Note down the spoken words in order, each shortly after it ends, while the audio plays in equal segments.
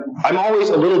I'm always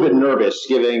a little bit nervous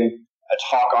giving a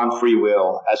talk on free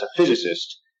will as a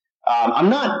physicist. I'm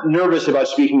not nervous about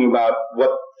speaking about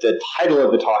what the title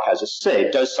of the talk has to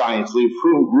say. Does science leave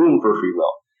room for free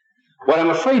will? What I'm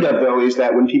afraid of, though, is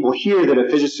that when people hear that a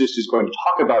physicist is going to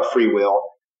talk about free will,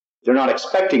 they're not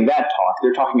expecting that talk.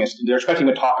 They're expecting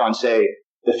a talk on, say,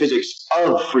 the physics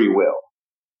of free will.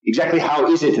 Exactly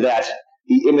how is it that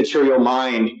the immaterial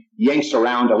mind yanks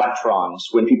around electrons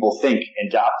when people think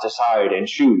and decide and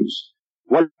choose?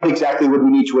 What exactly would we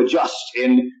need to adjust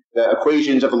in the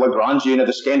equations of the Lagrangian of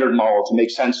the Standard Model to make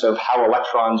sense of how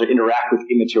electrons interact with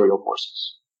immaterial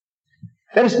forces?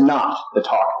 That is not the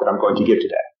talk that I'm going to give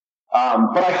today.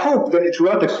 But I hope that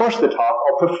throughout the course of the talk,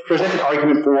 I'll present an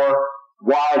argument for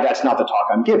why that's not the talk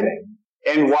I'm giving,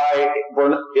 and why,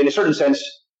 in a certain sense,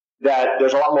 that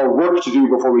there's a lot more work to do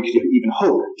before we could even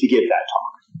hope to give that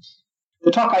talk.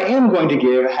 The talk I am going to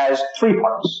give has three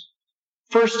parts.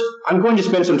 First, I'm going to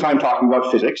spend some time talking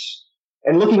about physics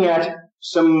and looking at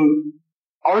some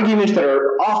arguments that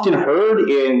are often heard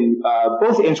in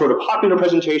both in sort of popular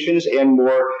presentations and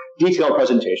more detailed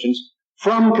presentations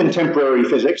from contemporary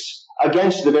physics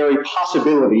against the very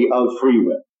possibility of free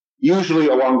will, usually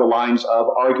along the lines of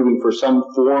arguing for some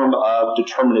form of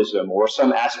determinism or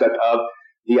some aspect of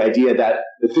the idea that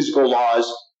the physical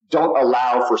laws don't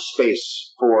allow for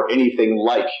space for anything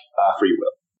like free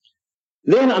will.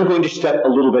 Then I'm going to step a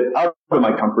little bit out of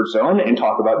my comfort zone and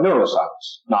talk about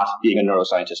neuroscience, not being a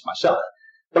neuroscientist myself.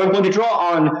 But I'm going to draw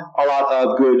on a lot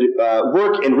of good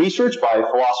work and research by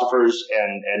philosophers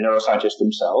and neuroscientists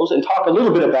themselves, and talk a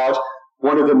little bit about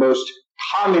one of the most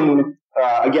common,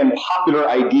 again, popular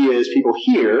ideas people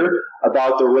hear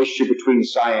about the relationship between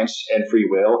science and free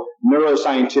will,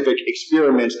 neuroscientific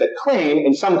experiments that claim,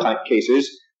 in some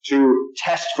cases, to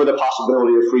test for the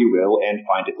possibility of free will and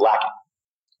find it lacking.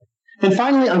 And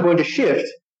finally, I'm going to shift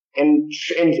and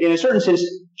in a certain sense,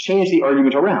 change the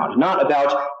argument around. Not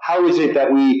about how is it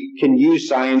that we can use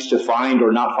science to find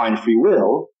or not find free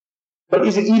will, but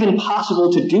is it even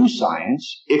possible to do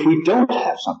science if we don't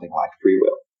have something like free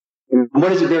will? And what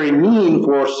does it very mean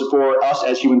for us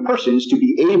as human persons to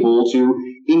be able to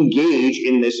engage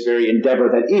in this very endeavor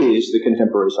that is the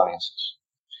contemporary sciences?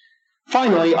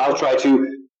 Finally, I'll try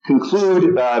to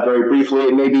conclude very briefly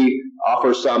and maybe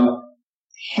offer some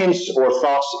hints or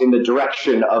thoughts in the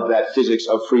direction of that physics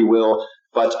of free will,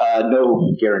 but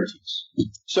no guarantees.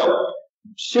 So,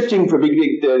 shifting from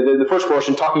the first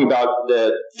portion, talking about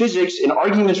the physics and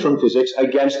arguments from physics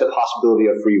against the possibility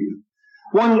of free will.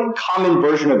 One common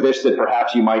version of this that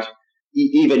perhaps you might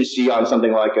even see on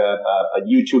something like a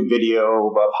YouTube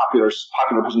video, a popular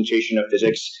presentation of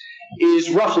physics, is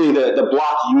roughly the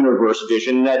block universe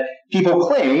vision that people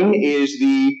claim is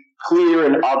the clear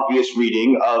and obvious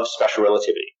reading of special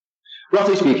relativity.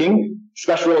 Roughly speaking,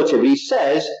 special relativity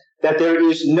says that there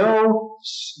is no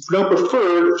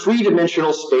preferred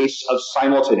three-dimensional space of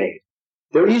simultaneity.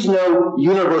 There is no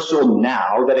universal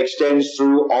now that extends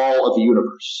through all of the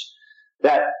universe.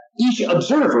 That each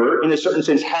observer, in a certain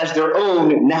sense, has their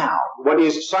own now. What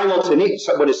is simultaneous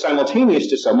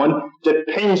to someone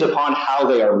depends upon how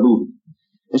they are moving.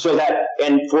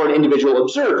 And for an individual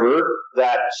observer,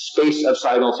 that space of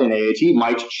simultaneity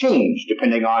might change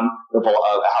depending on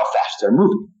how fast they're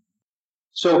moving.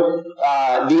 So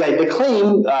the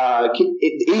claim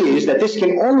is that this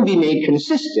can only be made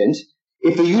consistent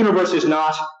if the universe is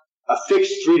not a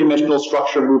fixed three-dimensional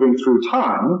structure moving through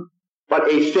time, but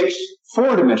a fixed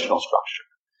four-dimensional structure,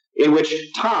 in which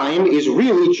time is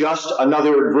really just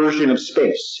another version of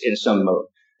space in some mode.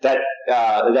 That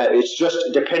it's just,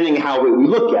 depending how we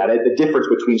look at it, the difference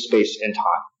between space and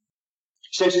time.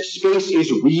 Since space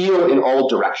is real in all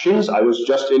directions, I was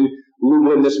just in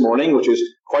Lublin this morning, which is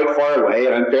quite far away,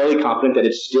 and I'm fairly confident that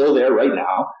it's still there right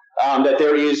now, that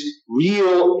there is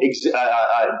real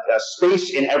space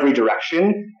in every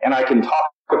direction, and I can talk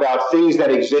about things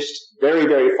that exist very,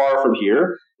 very far from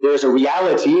here. There's a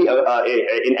reality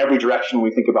in every direction when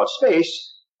we think about space.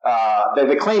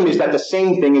 The claim is that the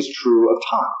same thing is true of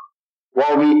time.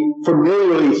 While we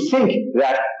familiarly think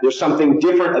that there's something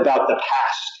different about the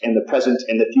past and the present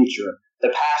and the future, the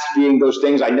past being those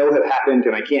things I know have happened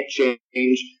and I can't change,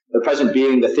 the present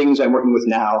being the things I'm working with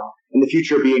now, and the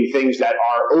future being things that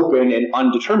are open and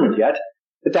undetermined yet,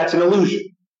 that's an illusion.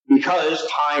 Because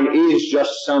time is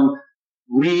just some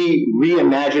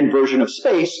reimagined version of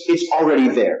space, it's already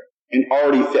there and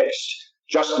already fixed.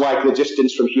 Just like the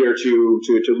distance from here to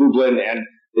Lublin and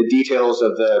the details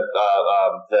of the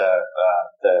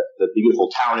beautiful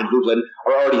town in Lublin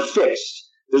are already fixed.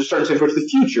 There's a certain sense in which the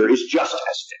future is just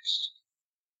as fixed.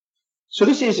 So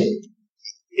this is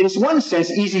in one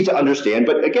sense, easy to understand,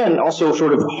 but again, also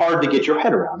sort of hard to get your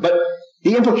head around. But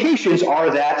the implications are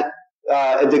that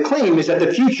the claim is that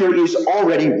the future is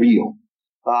already real,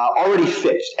 already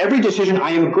fixed. Every decision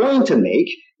I am going to make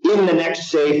in the next,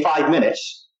 say, 5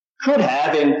 minutes could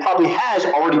have and probably has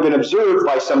already been observed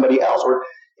by somebody else,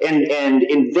 and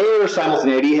in their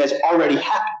simultaneity has already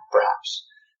happened, perhaps.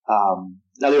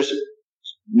 Now, there's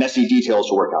messy details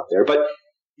to work out there, but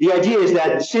the idea is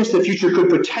that since the future could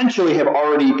potentially have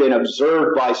already been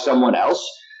observed by someone else,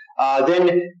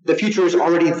 then the future is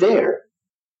already there.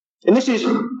 And this is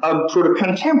a sort of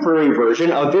contemporary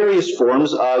version of various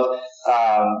forms of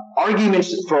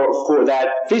arguments for that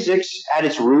physics at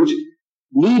its root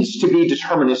needs to be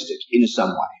deterministic in some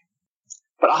way.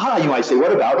 But you might say,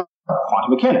 what about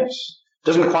quantum mechanics?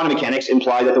 Doesn't quantum mechanics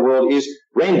imply that the world is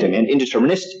random and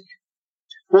indeterministic?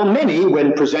 Well, many,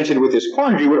 when presented with this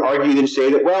quandary, would argue and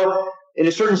say that, well, in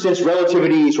a certain sense,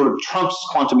 relativity sort of trumps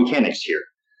quantum mechanics here.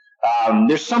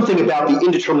 There's something about the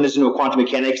indeterminism of quantum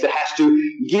mechanics that has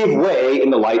to give way in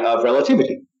the light of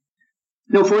relativity.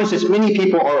 Now, for instance, many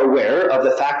people are aware of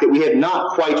the fact that we have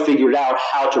not quite figured out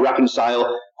how to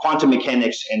reconcile quantum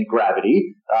mechanics and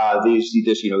gravity.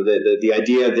 The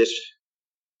idea of this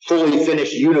fully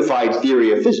finished unified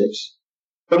theory of physics.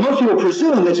 But most people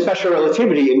presume that special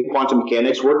relativity and quantum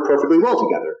mechanics work perfectly well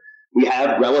together. We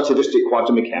have relativistic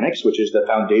quantum mechanics, which is the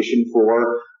foundation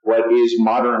for what is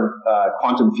modern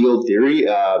quantum field theory,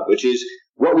 which is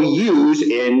what we use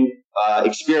in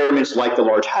experiments like the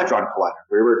Large Hadron Collider,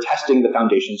 where we're testing the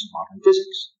foundations of modern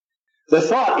physics. The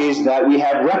thought is that we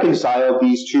have reconciled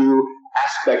these two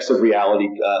aspects of reality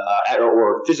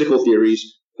or physical theories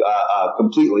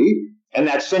completely, and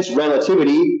that since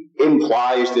relativity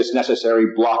implies this necessary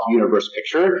block universe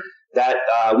picture, that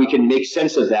we can make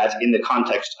sense of that in the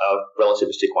context of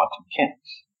relativistic quantum mechanics.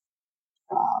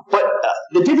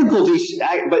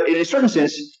 But in a certain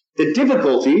sense, the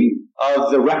difficulty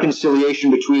of the reconciliation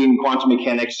between quantum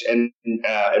mechanics and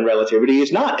relativity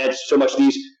is not at so much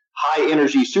these high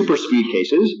energy superspeed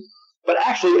cases, but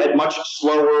actually at much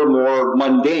slower, more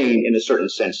mundane, in a certain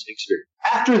sense, experience.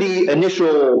 After the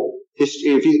initial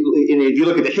if you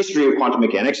look at the history of quantum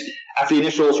mechanics, after the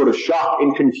initial sort of shock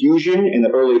and confusion in the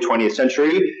early 20th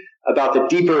century about the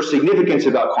deeper significance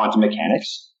about quantum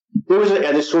mechanics, there was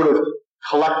this sort of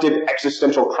collective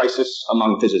existential crisis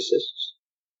among physicists.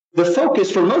 The focus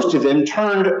for most of them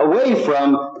turned away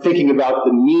from thinking about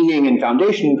the meaning and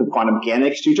foundation of quantum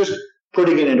mechanics to just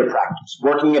putting it into practice,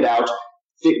 working it out,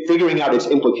 figuring out its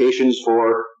implications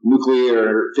for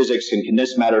nuclear physics and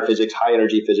condensed matter physics, high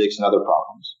energy physics, and other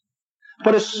problems.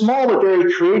 But a small but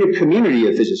very creative community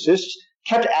of physicists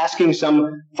kept asking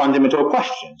some fundamental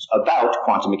questions about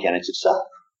quantum mechanics itself.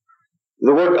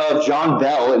 The work of John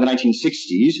Bell in the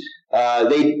 1960s,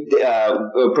 they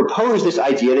proposed this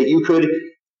idea that you could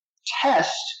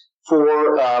test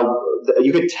for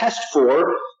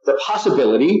the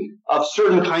possibility of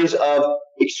certain kinds of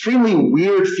extremely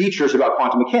weird features about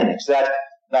quantum mechanics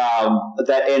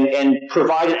and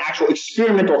provide an actual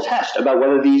experimental test about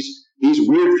whether these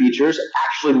weird features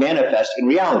actually manifest in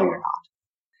reality or not.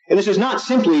 And this is not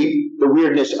simply the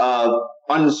weirdness of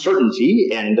uncertainty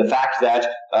and the fact that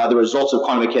the results of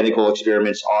quantum mechanical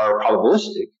experiments are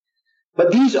probabilistic,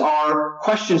 but these are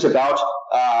questions about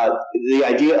the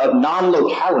idea of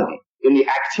non-locality in the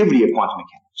activity of quantum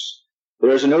mechanics.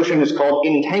 There is a notion that's called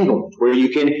entanglement, where you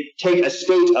can take a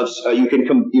state of, you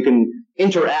can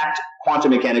interact quantum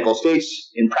mechanical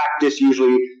states, in practice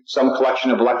usually some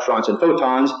collection of electrons and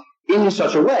photons, in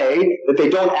such a way that they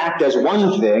don't act as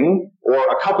one thing or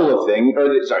a couple of things,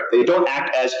 they don't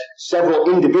act as several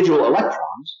individual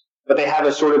electrons, but they have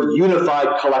a sort of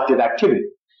unified collective activity,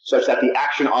 such that the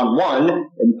action on one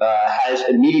has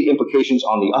immediate implications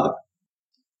on the other.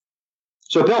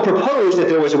 So Bell proposed that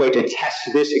there was a way to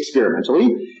test this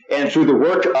experimentally, and through the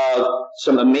work of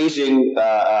some amazing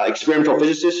experimental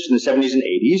physicists in the 70s and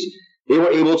 80s, they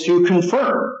were able to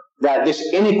confirm that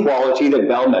this inequality that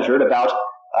Bell measured about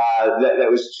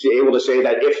that was able to say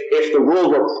that if the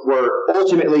world were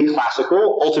ultimately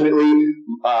classical, ultimately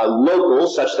local,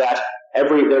 such that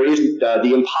there is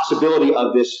the impossibility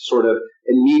of this sort of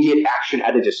immediate action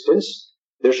at a distance,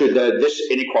 this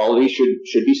inequality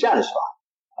should be satisfied.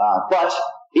 But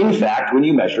in fact, when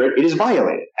you measure it, it is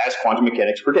violated, as quantum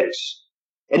mechanics predicts.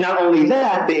 And not only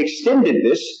that, they extended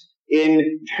this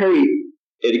in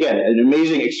an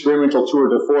amazing experimental tour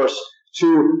de force to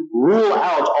rule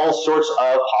out all sorts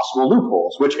of possible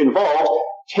loopholes, which involved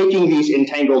taking these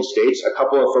entangled states, a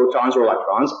couple of photons or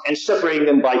electrons, and separating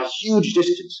them by huge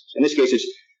distances. In this case, it's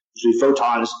usually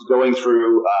photons going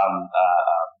through,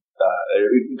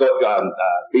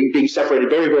 being separated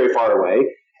very, very far away,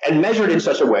 and measured in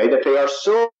such a way that they are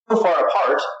so far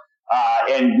apart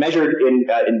and measured in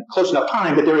close enough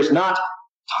time that there is not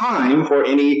time for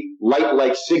any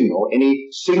light-like signal, any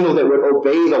signal that would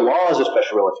obey the laws of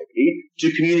special relativity to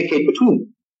communicate between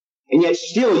them. And yet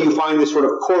still you find this sort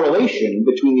of correlation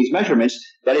between these measurements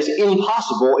that is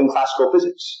impossible in classical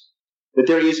physics. That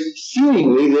there is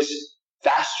seemingly this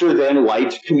faster than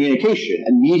light communication,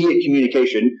 immediate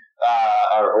communication,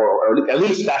 or at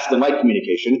least faster than light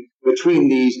communication between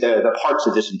the parts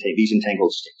of these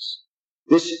entangled states.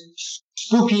 This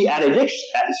spooky action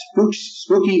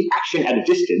at a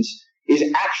distance is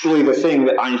actually the thing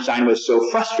that Einstein was so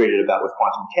frustrated about with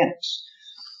quantum mechanics.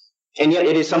 And yet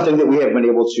it is something that we have been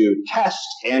able to test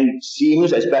and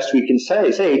seems, as best we can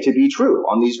say to be true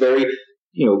on these very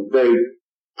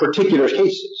particular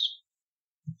cases.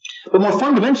 But more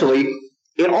fundamentally,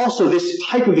 this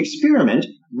type of experiment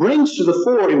brings to the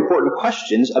fore important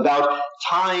questions about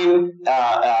time,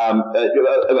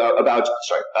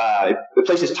 it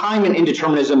places time and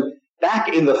indeterminism back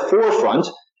in the forefront,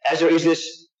 as there is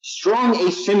this strong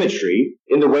asymmetry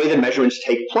in the way the measurements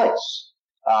take place.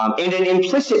 And an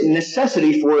implicit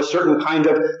necessity for a certain kind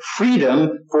of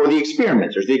freedom for the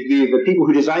experimenters. The people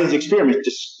who design these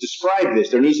experiments describe this.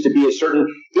 There needs to be a certain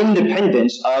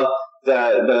independence of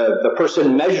the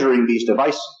person measuring these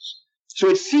devices. So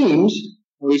it seems,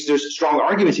 at least there's strong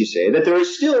arguments, you say, that there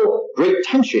is still great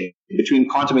tension between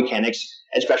quantum mechanics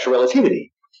and special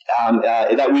relativity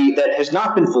that has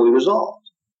not been fully resolved.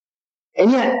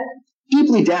 And yet,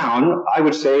 deeply down, I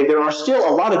would say there are still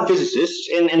a lot of physicists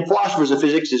and philosophers of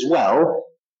physics as well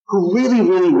who really,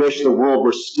 really wish the world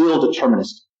were still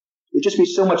deterministic. It would just be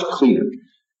so much cleaner.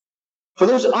 For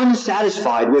those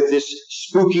unsatisfied with this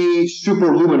spooky,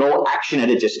 superluminal action at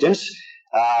a distance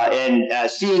and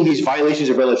seeing these violations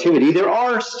of relativity, there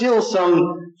are still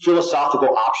some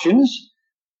philosophical options,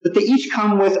 but they each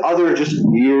come with other just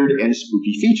weird and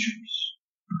spooky features.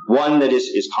 One that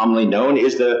is commonly known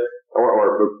is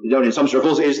or known in some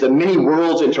circles, is the many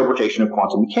worlds interpretation of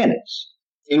quantum mechanics,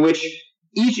 in which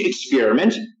each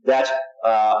experiment that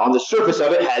on the surface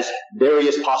of it has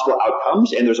various possible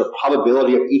outcomes, and there's a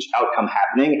probability of each outcome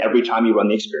happening every time you run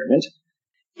the experiment.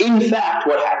 In fact,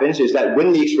 what happens is that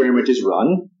when the experiment is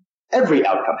run, every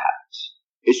outcome happens.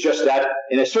 It's just that,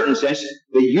 in a certain sense,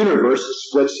 the universe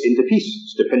splits into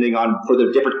pieces, depending on for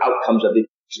the different outcomes of the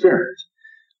experiment.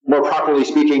 More properly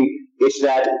speaking, it's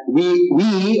that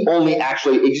we only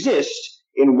actually exist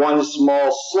in one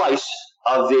small slice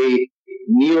of the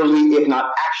nearly, if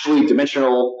not actually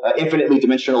infinitely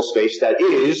dimensional space that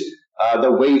is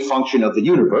the wave function of the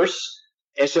universe.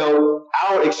 And so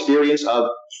our experience of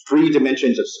 3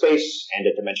 dimensions of space and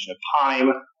a dimension of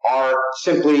time are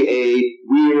simply a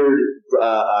weird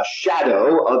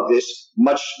shadow of this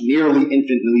much nearly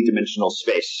infinitely dimensional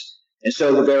space. And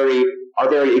so our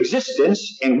very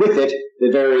existence, and with it,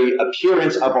 the very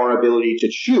appearance of our ability to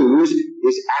choose,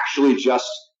 is actually just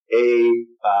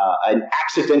an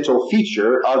accidental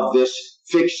feature of this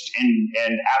fixed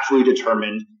and actually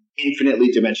determined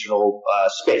infinitely dimensional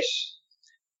space.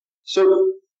 So,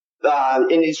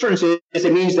 in a certain sense,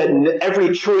 it means that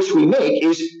every choice we make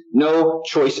is no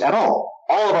choice at all.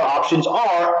 All of our options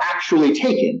are actually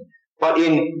taken, but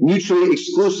in mutually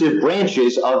exclusive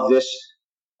branches of this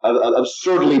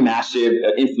absurdly massive,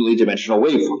 infinitely dimensional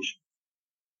wave function.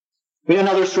 I mean,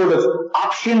 another sort of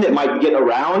option that might get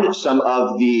around some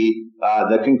of the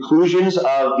conclusions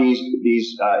of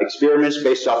these experiments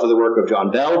based off of the work of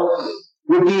John Bell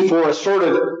would be for a sort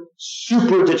of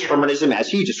super determinism, as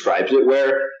he describes it,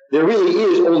 where there really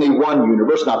is only one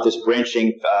universe, not this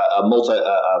branching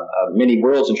many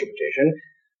worlds interpretation,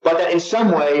 but that in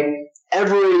some way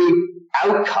every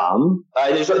outcome,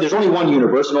 there's only one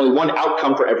universe and only one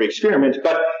outcome for every experiment,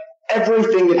 but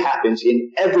everything that happens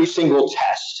in every single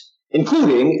test,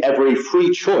 including every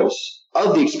free choice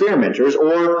of the experimenters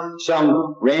or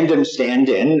some random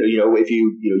stand-in, if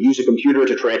you use a computer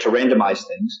to try to randomize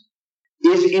things,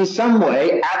 is in some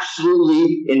way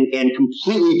absolutely and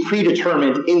completely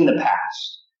predetermined in the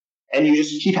past. And you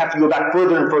just have to go back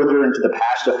further and further into the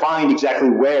past to find exactly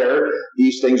where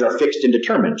these things are fixed and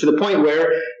determined, to the point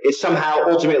where it's somehow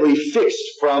ultimately fixed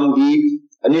from the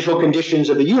initial conditions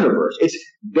of the universe. It's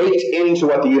baked into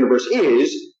what the universe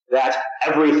is, that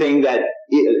everything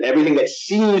that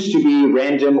seems to be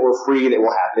random or free that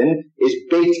will happen is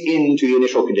baked into the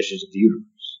initial conditions of the universe.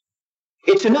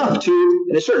 It's enough to,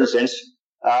 in a certain sense,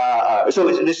 so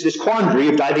this quandary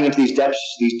of diving into these depths,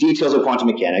 these details of quantum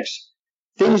mechanics,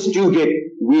 things do get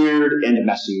weird and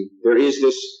messy. There is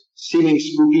this seeming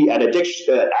spooky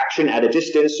action at a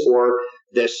distance, or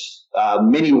this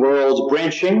many worlds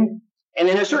branching, and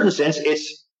in a certain sense,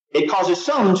 it's it causes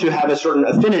some to have a certain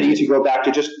affinity to go back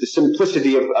to just the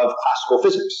simplicity of classical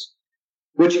physics,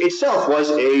 which itself was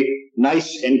a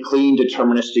nice and clean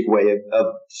deterministic way of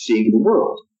seeing the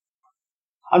world.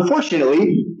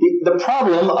 Unfortunately, the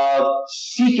problem of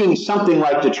seeking something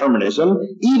like determinism,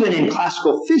 even in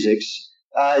classical physics,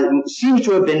 seems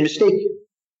to have been mistaken.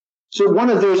 So one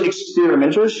of those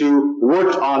experimenters who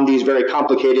worked on these very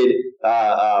complicated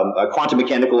quantum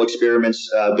mechanical experiments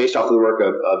based off of the work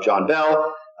of John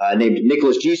Bell, named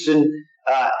Nicholas Jeason,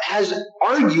 has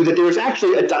argued that there is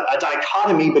actually a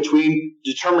dichotomy between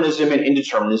determinism and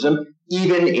indeterminism,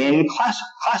 even in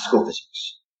classical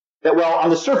physics. That, well, on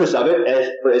the surface of it,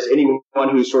 as anyone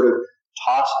who's sort of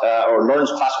taught or learns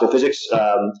classical physics,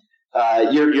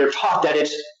 you're taught that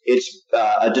it's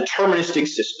a deterministic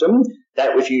system,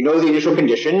 that if you know the initial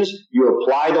conditions, you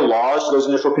apply the laws to those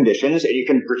initial conditions, and you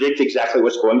can predict exactly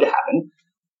what's going to happen.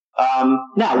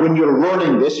 Now, when you're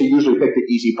learning this, you usually pick the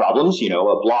easy problems, a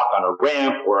block on a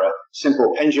ramp, or a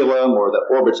simple pendulum, or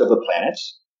the orbits of the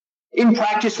planets. In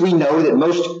practice, we know that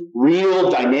most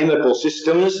real dynamical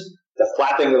systems, the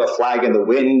flapping of a flag in the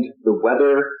wind, the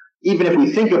weather, even if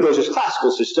we think of those as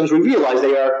classical systems, we realize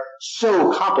they are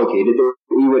so complicated that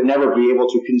we would never be able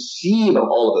to conceive of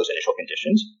all of those initial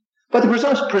conditions. But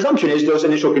the presumption is those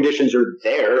initial conditions are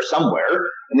there somewhere,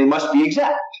 and they must be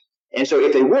exact. And so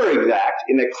if they were exact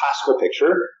in the classical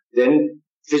picture, then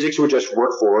physics would just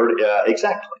work forward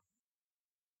exactly.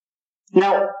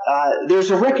 Now, there's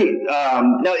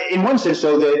now, in one sense,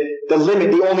 though,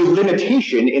 the only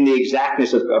limitation in the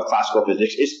exactness of classical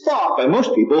physics is thought by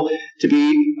most people to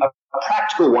be a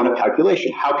practical one of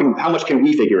calculation. How much can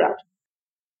we figure out?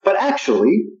 But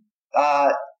actually,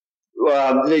 but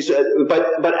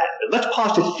let's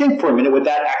pause to think for a minute what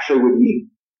that actually would mean.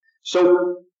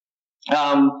 So,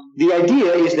 the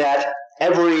idea is that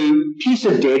every piece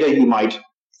of data you might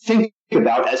think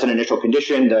about as an initial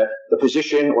condition, the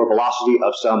position or velocity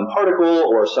of some particle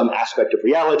or some aspect of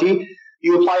reality,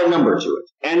 you apply a number to it.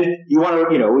 And you want to,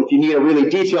 if you need a really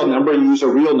detailed number, you use a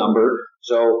real number.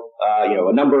 So,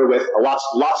 a number with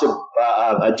lots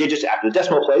of digits after the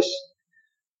decimal place.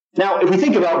 Now, if we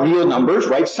think about real numbers,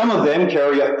 right, some of them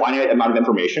carry a finite amount of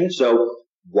information. So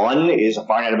 1 is a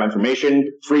finite amount of information.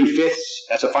 3/5,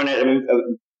 that's a finite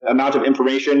amount of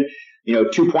information.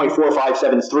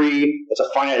 2.4573, that's a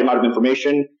finite amount of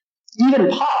information. Even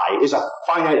pi is a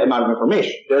finite amount of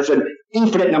information. There's an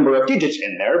infinite number of digits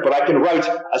in there, but I can write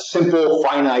a simple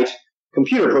finite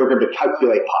computer program to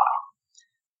calculate pi.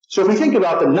 So if we think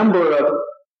about the number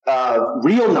of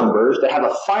real numbers that have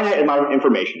a finite amount of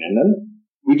information in them,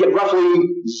 we get roughly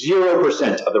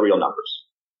 0% of the real numbers.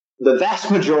 The vast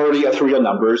majority of the real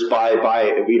numbers, by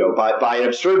an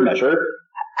absurd measure,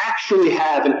 actually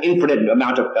have an infinite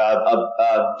amount of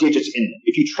digits in them.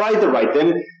 If you tried to write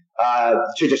them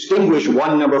to distinguish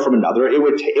one number from another, it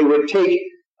would take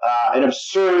an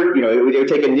absurd, it would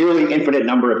take a nearly infinite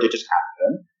number of digits after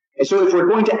them. And so if we're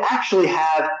going to actually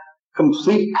have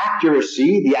complete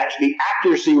accuracy, the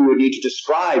accuracy we would need to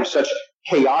describe such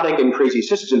chaotic and crazy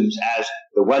systems as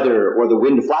the weather or the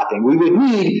wind flapping, we would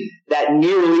need that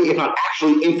nearly, if not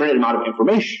actually infinite amount of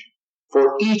information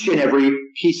for each and every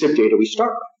piece of data we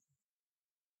start with.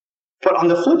 But on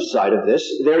the flip side of this,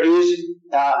 there is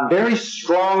very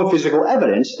strong physical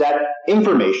evidence that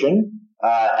information,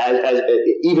 as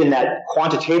even that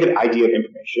quantitative idea of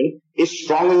information, is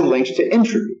strongly linked to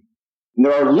entropy. And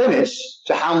there are limits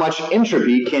to how much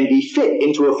entropy can be fit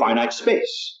into a finite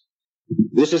space.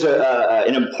 This is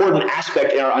an important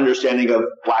aspect in our understanding of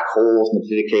black holes and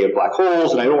the decay of black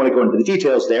holes, and I don't want to go into the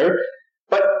details there.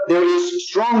 But there is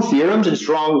strong theorems and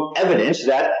strong evidence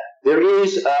that there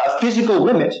is a physical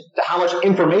limit to how much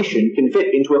information can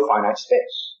fit into a finite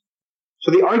space.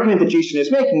 So the argument that Jeason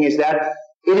is making is that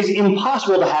it is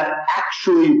impossible to have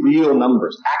actually real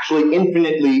numbers, actually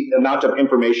infinitely amount of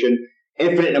information,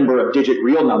 infinite number of digit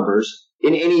real numbers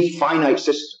in any finite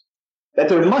system. That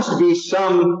there must be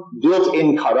some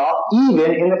built-in cutoff,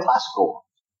 even in the classical world.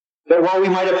 That while we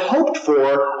might have hoped for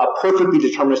a perfectly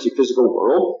deterministic physical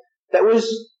world, that was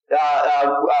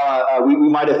we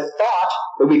might have thought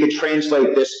that we could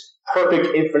translate this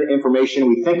perfect infinite information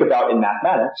we think about in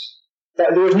mathematics,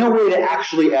 that there was no way to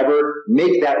actually ever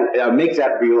make that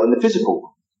real in the physical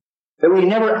world. That we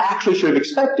never actually should have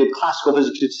expected classical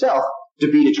physics itself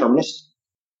to be deterministic.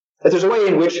 That there's a way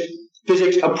in which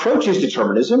physics approaches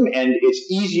determinism, and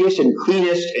it's easiest and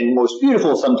cleanest and most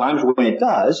beautiful sometimes when it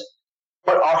does.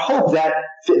 But our hope that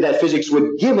physics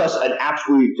would give us an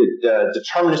absolutely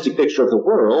deterministic picture of the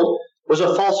world was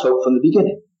a false hope from the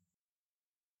beginning.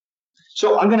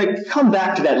 So I'm going to come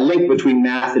back to that link between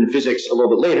math and physics a little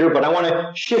bit later, but I want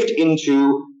to shift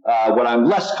into what I'm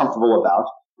less comfortable about,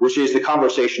 which is the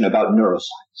conversation about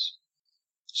neuroscience.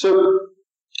 So,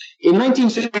 in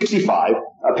 1965,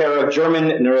 a pair of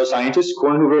German neuroscientists,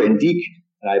 Kornhuber and Dieck,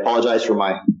 and I apologize for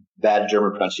my bad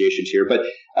German pronunciations here, but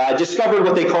discovered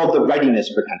what they called the readiness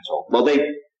potential. Well, they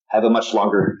have a much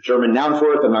longer German noun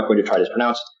for it. I'm not going to try to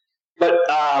pronounce. But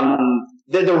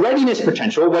the readiness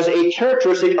potential was a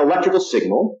characteristic electrical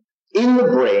signal in the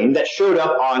brain that showed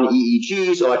up on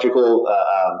EEGs, electrical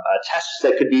tests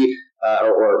that could be,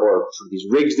 or sort of these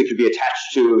rigs that could be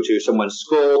attached to someone's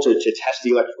skull to test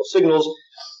the electrical signals,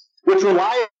 which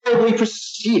reliably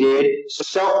preceded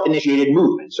self-initiated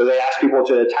movement. So they asked people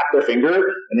to tap their finger,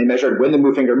 and they measured when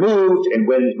the finger moved and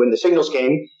when the signals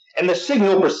came, and the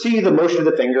signal preceded the motion of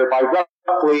the finger by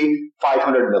roughly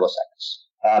 500 milliseconds,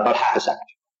 about half a second.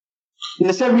 In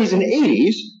the 70s and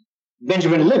 80s,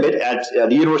 Benjamin Libet at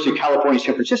the University of California,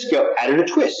 San Francisco added a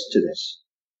twist to this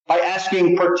by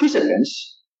asking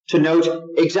participants to note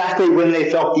exactly when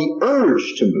they felt the urge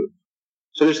to move.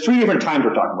 So there's three different times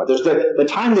we're talking about. There's the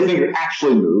time the finger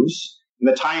actually moves, and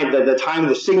the time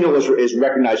the signal is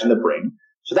recognized in the brain.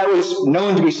 So that was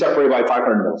known to be separated by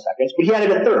 500 milliseconds, but he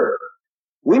added a third.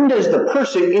 When does the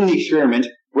person in the experiment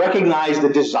recognize the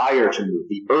desire to move,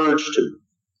 the urge to move?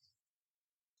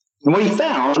 And what he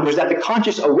found was that the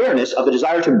conscious awareness of the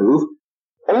desire to move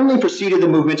only preceded the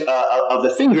movement of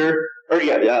the finger,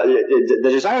 the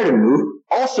desire to move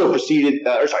also preceded,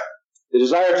 the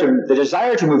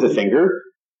desire to move the finger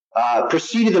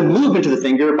preceded the movement of the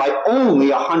finger by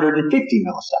only 150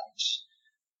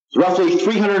 milliseconds. Roughly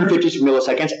 350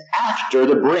 milliseconds after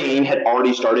the brain had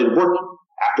already started working,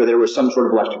 after there was some sort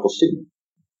of electrical signal.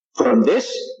 From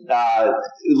this,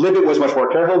 Libet was much more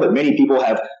careful, but many people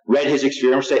have read his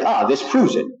experiment and say, this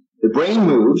proves it. The brain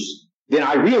moves, then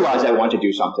I realize I want to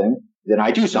do something, then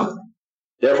I do something.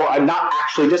 Therefore, I'm not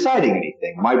actually deciding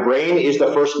anything. My brain is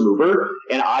the first mover,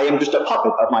 and I am just a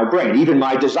puppet of my brain. Even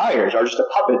my desires are just a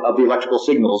puppet of the electrical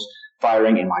signals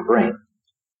firing in my brain.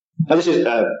 Now, this is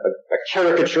a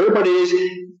caricature, but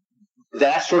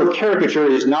that sort of caricature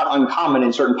is not uncommon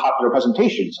in certain popular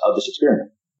presentations of this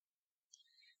experiment.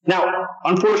 Now,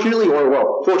 unfortunately,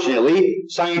 fortunately,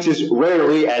 science is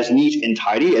rarely as neat and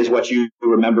tidy as what you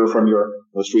remember from your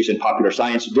most recent popular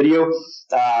science video.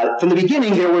 From the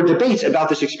beginning, there were debates about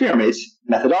this experiment, its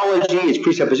methodology, its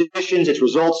presuppositions, its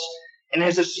results, and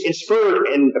it has inspired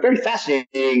a very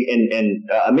fascinating and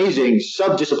amazing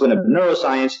subdiscipline of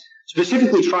neuroscience,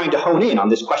 specifically trying to hone in on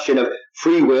this question of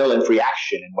free will and free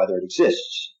action and whether it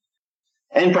exists.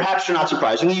 And perhaps not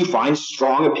surprisingly, you find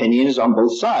strong opinions on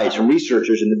both sides from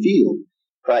researchers in the field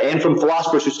and from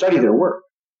philosophers who study their work.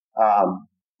 Now,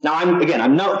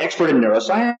 I'm no expert in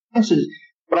neuroscience,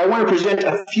 but I want to present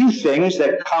a few things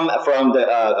that come from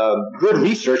the good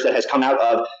research that has come out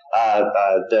of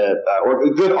or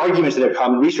good arguments that have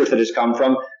come, research that has come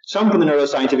from some from the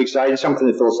neuroscientific side and some from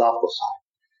the philosophical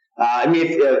side.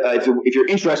 If you're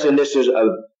interested in this, there's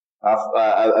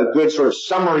a good sort of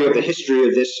summary of the history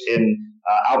of this in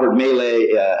Albert Mele,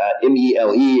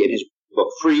 M-E-L-E, in his book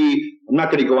Free. I'm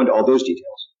not going to go into all those details.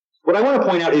 What I want to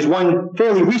point out is one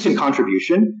fairly recent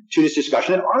contribution to this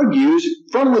discussion that argues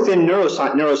from within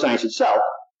neuroscience itself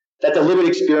that the Libet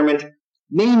experiment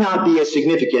may not be as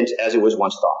significant as it was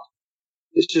once thought.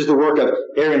 This is the work of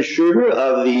Aaron Schroeder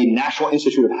of the National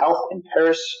Institute of Health in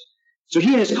Paris. So he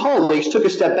and his colleagues took a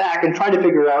step back and tried to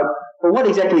figure out, well, what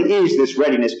exactly is this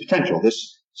readiness potential,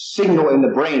 this signal in the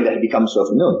brain that had become so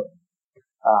familiar?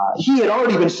 He had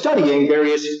already been studying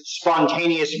various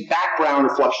spontaneous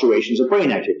background fluctuations of brain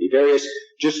activity, various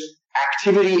just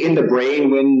activity in the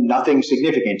brain when nothing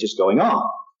significant is going on.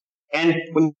 And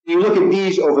when you look at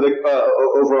these over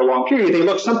a long period, they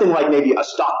look something like maybe a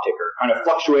stock ticker, kind of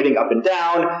fluctuating up and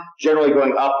down, generally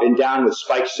going up and down with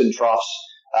spikes and troughs,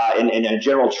 and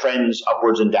general trends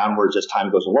upwards and downwards as time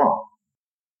goes along.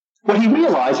 What he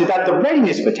realized is that the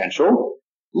readiness potential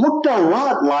looked a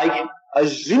lot like a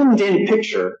zoomed-in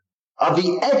picture of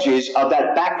the edges of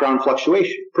that background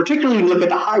fluctuation, particularly when you look at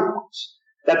the high points,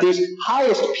 that these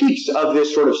highest peaks of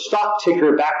this sort of stock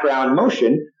ticker background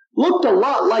motion looked a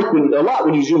lot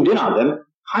when you zoomed in on them,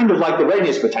 kind of like the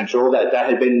readiness potential that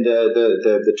had been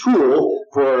the tool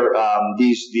for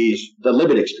the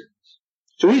Libet experiment.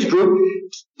 So his group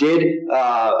did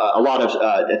a lot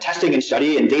of testing and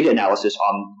study and data analysis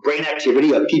on brain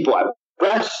activity of people at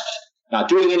rest, not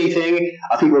doing anything,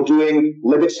 people doing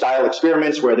Libet-style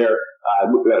experiments where they're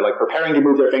like preparing to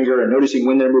move their finger and noticing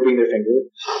when they're moving their finger,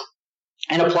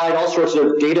 and applied all sorts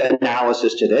of data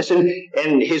analysis to this.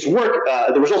 And his work,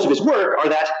 the results of his work are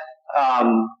that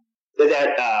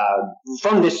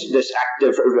from this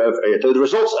active, the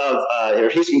results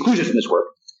of his conclusions from this work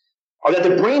are that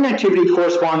the brain activity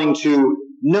corresponding to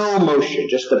no motion,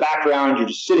 just the background, you're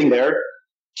just sitting there,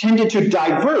 tended to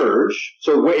diverge,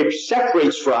 so it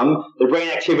separates from the brain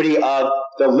activity of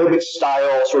the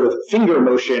Libet-style sort of finger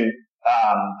motion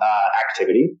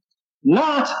activity,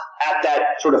 not at that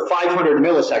sort of 500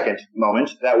 millisecond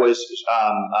moment that was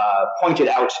pointed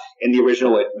out in the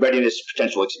original readiness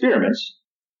potential experiments,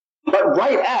 but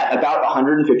right at about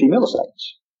 150 milliseconds,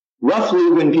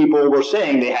 roughly when people were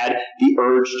saying they had the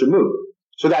urge to move.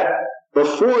 So that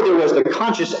before there was the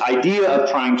conscious idea of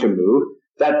trying to move,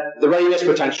 that the readiness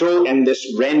potential and this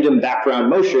random background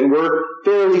motion were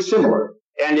fairly similar.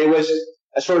 And it was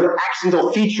a sort of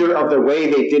accidental feature of the way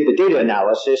they did the data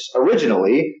analysis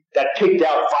originally that picked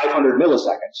out 500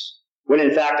 milliseconds, when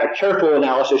in fact a careful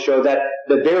analysis showed that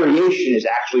the variation is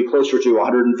actually closer to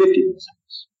 150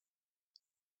 milliseconds.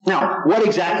 Now, what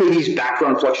exactly these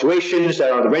background fluctuations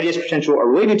that are the readiness potential are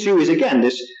related to is, again,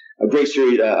 this a great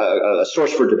series, a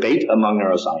source for debate among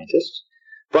neuroscientists.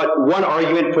 But one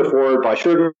argument put forward by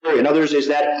Sugar and others is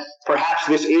that perhaps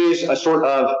this is a sort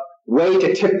of way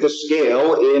to tip the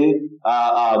scale in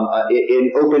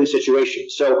open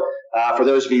situations. So, for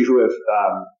those of you who have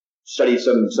studied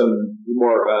some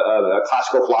more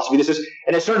classical philosophy, this is,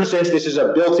 in a certain sense, this is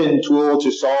a built-in tool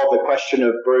to solve the question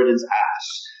of Buridan's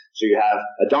ass. So you have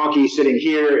a donkey sitting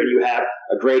here, and you have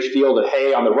a great field of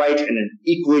hay on the right, and an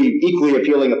equally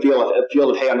appealing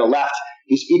field of hay on the left.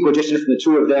 He's equidistant from the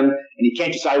two of them, and he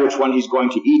can't decide which one he's going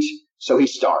to eat, so he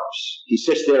starves. He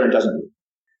sits there and doesn't move.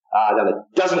 Now that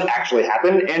doesn't actually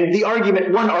happen, and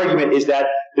one argument is that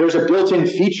there's a built-in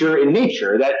feature in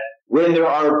nature that when there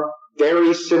are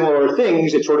very similar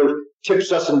things, it sort of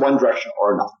tips us in one direction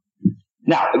or another.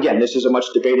 Now, again, this is a much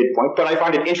debated point, but I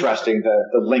find it interesting,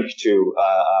 the link to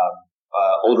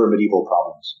older medieval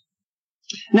problems.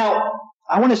 Now,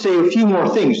 I want to say a few more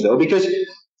things, though, because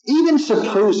even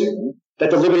supposing that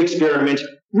the Libet experiment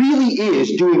really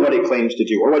is doing what it claims to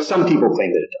do, or what some people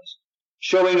claim that it does,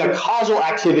 showing a causal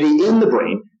activity in the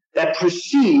brain that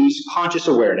precedes conscious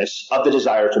awareness of the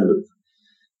desire to move.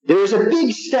 There is a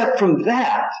big step from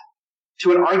that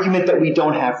to an argument that we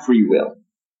don't have free will.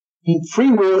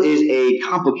 Free will is a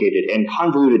complicated and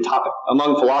convoluted topic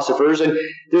among philosophers, and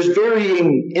there's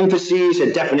varying emphases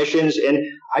and definitions, and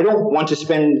I don't want to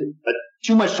spend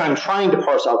too much time trying to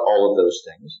parse out all of those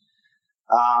things.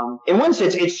 In one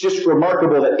sense, it's just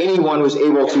remarkable that anyone was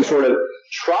able to sort of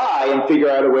try and figure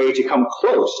out a way to come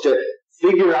close, to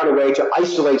figure out a way to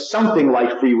isolate something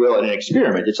like free will in an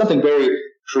experiment. It's something very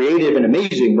creative and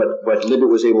amazing what Libet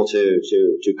was able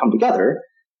to come together.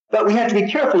 But we have to be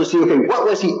careful to see, okay, what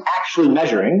was he actually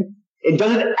measuring? And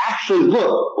does it actually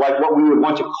look like what we would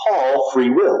want to call free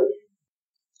will?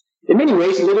 In many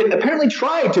ways, Libet apparently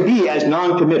tried to be as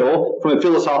non-committal from a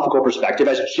philosophical perspective,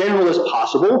 as general as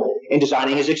possible in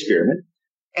designing his experiment.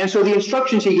 And so the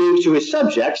instructions he gave to his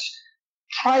subjects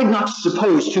tried not to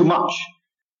suppose too much.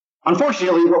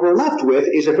 Unfortunately, what we're left with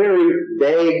is a very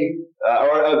vague,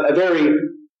 or a very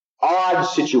odd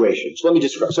situation. So let me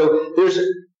describe. So there's,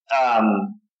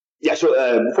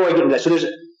 before I get into that, so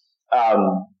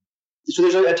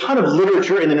there's a ton of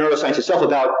literature in the neuroscience itself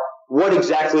about what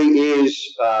exactly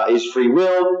is free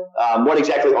will, what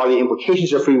exactly are the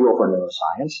implications of free will for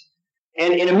neuroscience.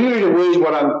 And in a myriad of ways,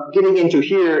 what I'm getting into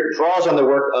here draws on the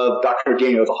work of Dr.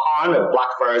 Daniel Dehaene of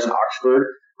Blackfriars in Oxford,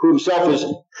 who himself is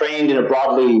trained in a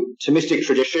broadly Thomistic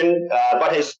tradition,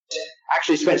 but has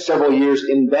actually spent several years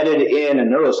embedded in a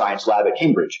neuroscience lab at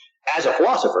Cambridge as a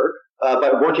philosopher,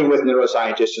 but working with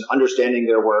neuroscientists and understanding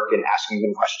their work and asking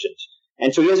them questions.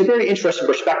 And so he has a very interesting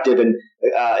perspective, and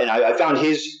I found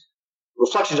his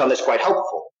reflections on this quite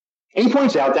helpful. And he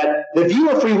points out that the view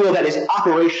of free will that is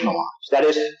operationalized, that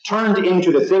is turned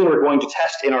into the thing we're going to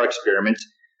test in our experiment,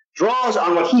 draws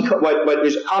on what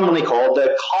is commonly called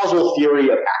the causal theory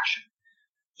of action.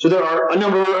 So there are a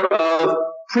number of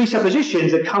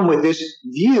presuppositions that come with this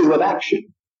view of action.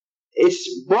 It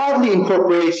broadly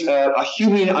incorporates a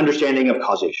human understanding of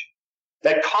causation,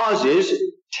 that causes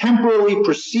temporally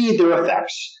precede their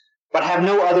effects, but have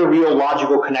no other real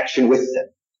logical connection with them.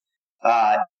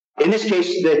 In this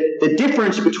case, the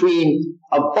difference between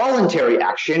a voluntary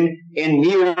action and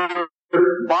mere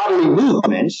bodily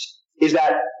movements is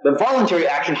that the voluntary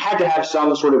action had to have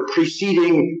some sort of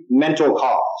preceding mental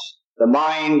cause. The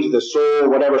mind, the soul,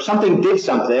 whatever, something did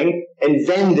something, and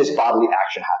then this bodily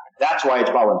action happened. That's why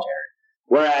it's voluntary.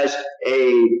 Whereas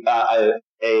a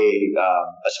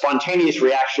spontaneous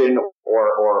reaction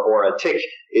or a tic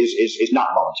is not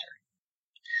voluntary.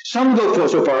 Some go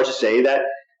so far as to say that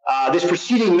this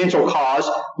preceding mental cause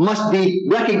must be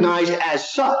recognized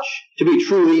as such to be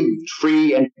truly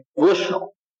free and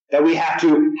volitional. that we have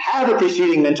to have a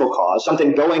preceding mental cause,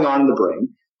 something going on in the brain.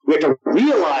 We have to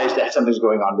realize that something's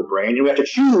going on in the brain, and we have to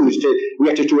choose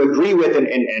to agree with and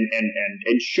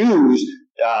choose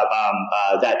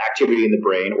that activity in the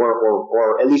brain,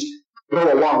 or at least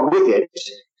go along with it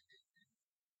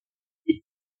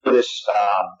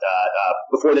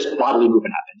before this bodily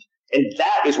movement happens. And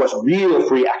that is what's real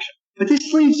free action. But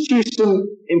this leads to some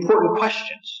important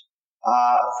questions.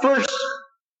 First,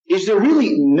 is there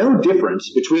really no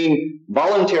difference between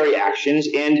voluntary actions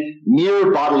and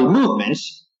mere bodily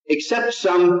movements, except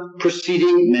some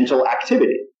preceding mental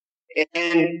activity?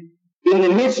 And in the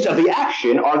midst of the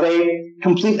action, are they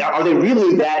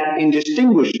really that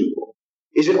indistinguishable?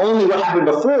 Is it only what happened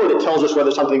before that tells us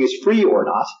whether something is free or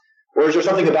not? Or is there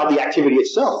something about the activity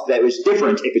itself that is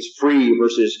different if it's free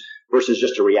versus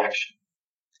just a reaction?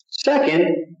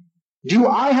 Second, do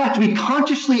I have to be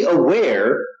consciously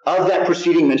aware of that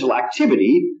preceding mental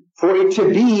activity for it to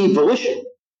be volition,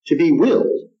 to be willed?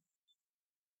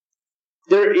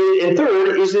 And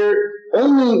third, is the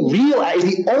only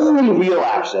real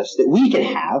access that we can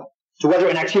have to whether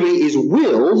an activity is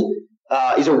willed,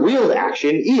 is a willed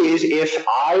action, is if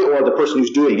I or the person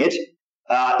who's doing it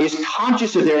is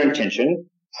conscious of their intention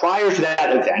prior to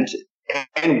that event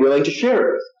and willing to share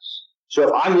it with us. So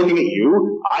if I'm looking at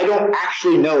you, I don't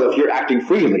actually know if you're acting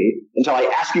freely until I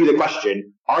ask you the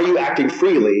question, are you acting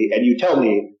freely? And you tell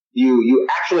me you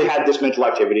actually had this mental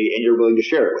activity and you're willing to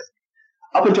share it with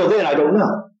me. Up until then, I don't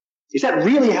know. Is that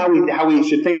really how we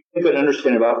should think and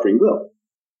understand about free will?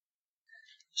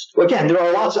 So again, there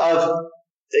are lots of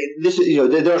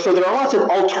there are lots of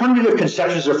alternative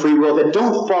conceptions of free will that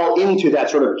don't fall into that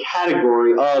sort of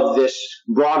category of this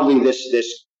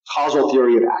causal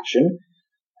theory of action.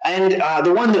 And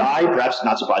the one that I, perhaps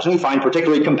not surprisingly, find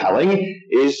particularly compelling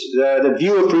is the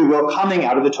view of free will coming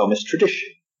out of the Thomist tradition.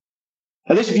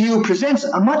 Now, this view presents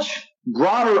a much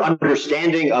broader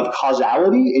understanding of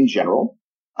causality in general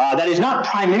that is not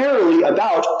primarily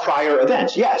about prior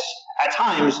events. Yes, at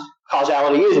times,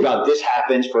 causality is about this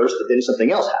happens first, and then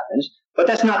something else happens, but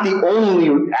that's not the only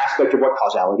aspect of what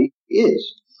causality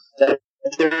is. That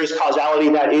there is causality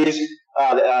that is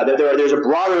there's a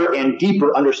broader and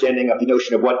deeper understanding of the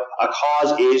notion of what a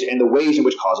cause is and the ways in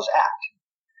which causes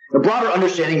act. A broader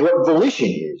understanding of what volition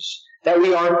is, that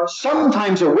we are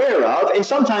sometimes aware of and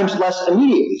sometimes less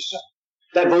immediately so.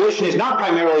 That volition is not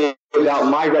primarily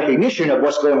about my recognition of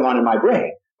what's going on in my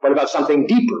brain, but about something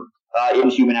deeper in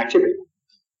human activity.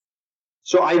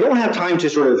 So I don't have time to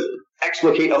sort of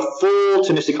explicate a full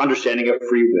Thomistic understanding of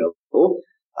free will,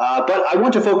 but I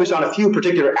want to focus on a few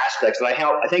particular aspects that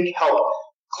I think help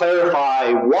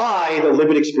clarify why the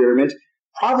Libet experiment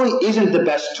probably isn't the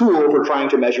best tool for trying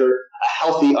to measure a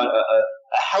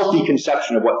healthy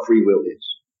conception of what free will is.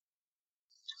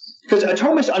 Because a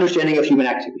Thomist understanding of human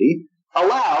activity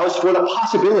allows for the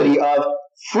possibility of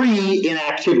free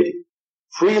inactivity.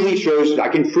 I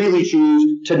can freely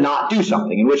choose to not do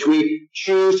something, in which we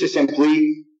choose to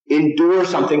simply endure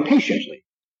something patiently.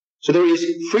 So there is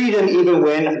freedom even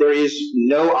when there is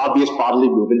no obvious bodily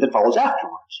movement that follows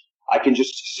afterwards. I can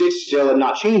just sit still and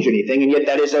not change anything, and yet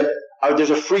that is there's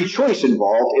a free choice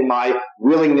involved in my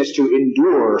willingness to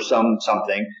endure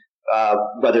something,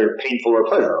 whether painful or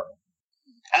pleasurable,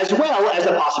 as well as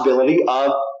the possibility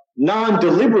of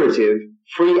non-deliberative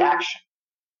free action.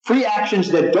 Free actions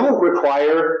that don't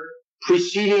require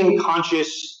preceding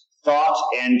conscious thought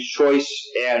and choice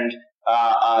and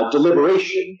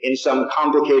deliberation in some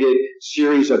complicated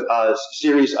series of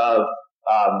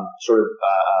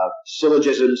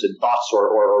syllogisms and thoughts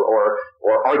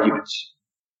or arguments.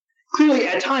 Clearly,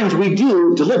 at times we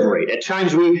do deliberate. At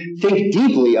times we think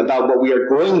deeply about what we are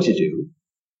going to do.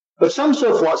 But some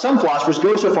philosophers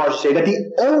go so far as to say that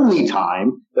the only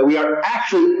time that we are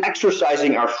actually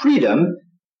exercising our freedom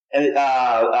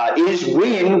is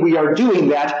when we are doing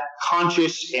that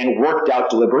conscious and worked out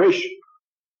deliberation.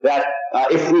 That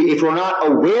if we're not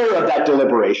aware of that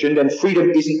deliberation, then freedom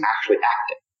isn't actually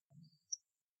acting.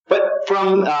 But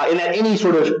in that any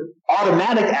sort of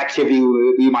automatic activity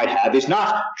we might have is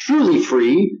not truly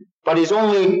free, but is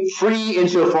only free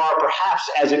insofar perhaps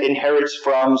as it inherits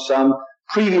from some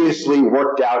previously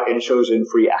worked out and chosen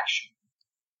free action.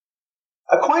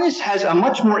 Aquinas has a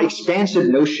much more expansive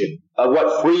notion of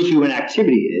what free human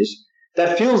activity is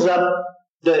that fills up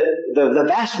the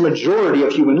vast majority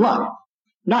of human life.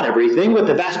 Not everything, but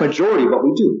the vast majority of what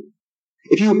we do.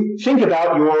 If you think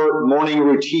about your morning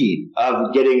routine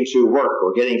of getting to work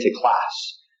or getting to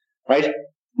class, right?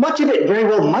 Much of it very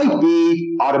well might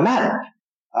be automatic.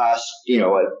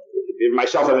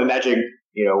 Myself, I'm imagining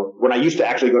when I used to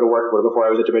actually go to work before I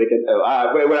was a Dominican,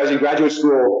 when I was in graduate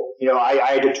school,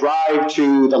 I had to drive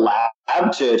to the lab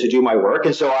to do my work.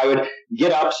 And so I would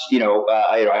get up,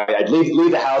 I'd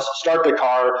leave the house, start the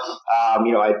car,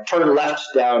 I'd turn left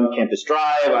down Campus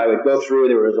Drive. I would go through,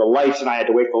 there was a light and I had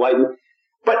to wait for light.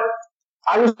 But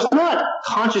I was not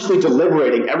consciously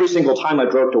deliberating every single time I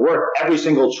drove to work, every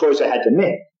single choice I had to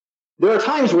make. There are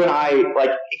times when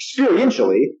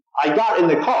experientially, I got in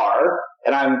the car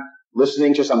and I'm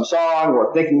listening to some song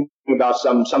or thinking about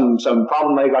some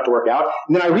problem I got to work out,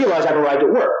 and then I realized I've arrived at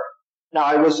work. Now,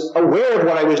 I was aware of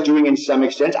what I was doing in some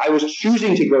extent. I was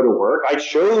choosing to go to work. I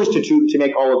chose to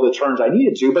make all of the turns I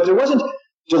needed to, but there wasn't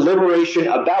deliberation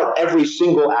about every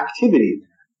single activity.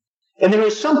 And there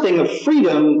is something of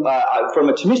freedom from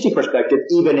a Thomistic perspective,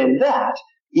 even in that,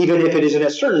 even if it is in a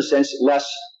certain sense less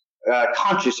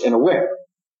conscious and aware.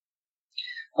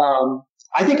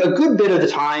 I think a good bit of the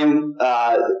time,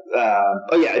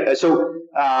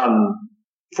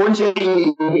 for instance,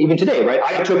 even today, right,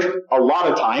 I took a lot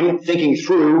of time thinking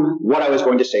through what I was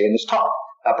going to say in this talk.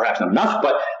 Perhaps not enough,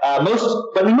 but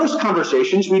in most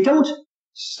conversations, we don't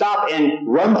stop and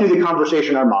run through the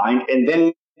conversation in our mind and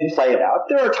then play it out.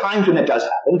 There are times when that does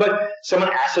happen, but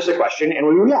someone asks us a question and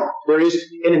we react. There is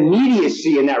an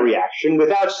immediacy in that reaction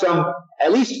without some,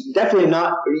 at least definitely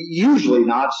not, usually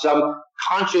not, some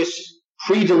conscious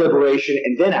pre-deliberation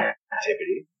and then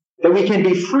activity, that we can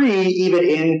be free even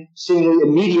in seemingly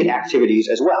immediate activities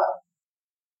as well.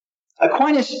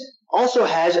 Aquinas also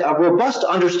has a robust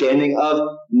understanding of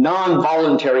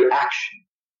non-voluntary action.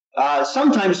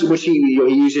 Sometimes which he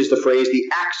uses the phrase the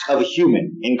acts of a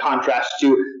human in contrast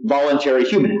to voluntary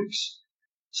human acts.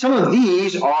 Some of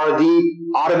these are the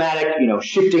automatic,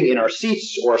 shifting in our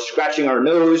seats or scratching our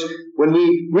nose when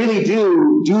we really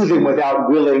do them without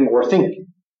willing or thinking.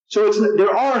 So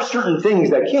there are certain things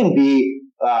that can be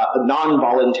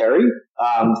non-voluntary,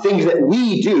 things that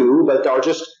we do, but are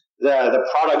just the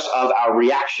products of our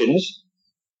reactions.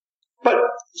 But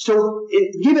so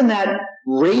given that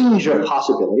range of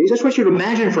possibilities, I just want you to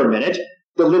imagine for a minute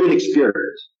the lived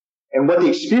experiment and what the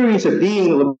experience of being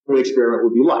in the lived experiment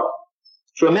would be like.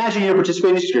 So imagine you're participating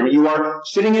in this experiment. You are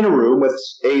sitting in a room with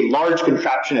a large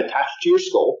contraption attached to your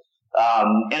skull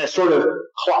and a sort of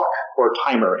clock or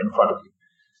timer in front of you.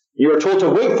 You are told to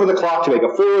wait for the clock to make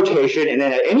a full rotation, and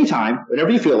then at any time, whenever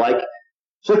you feel like,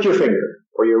 flick your finger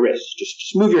or your wrist.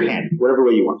 Just move your hand, whatever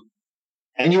way you want.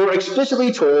 And you are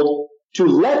explicitly told to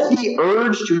let the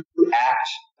urge to act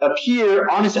appear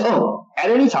on its own at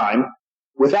any time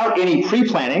without any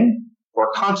pre-planning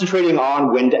or concentrating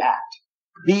on when to act.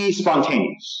 Be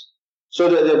spontaneous. So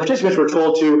the participants were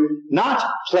told to not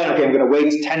plan, okay, I'm going to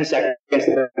wait 10 seconds, and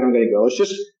then I'm going to go. It's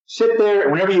just sit there,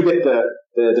 and whenever you get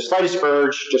the slightest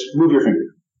urge, just move your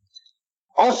finger.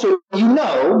 Also,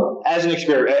 as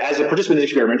a participant in the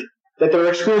experiment, that there are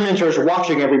experimenters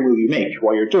watching every move you make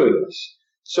while you're doing this.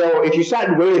 So if you sat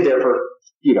and waited there for,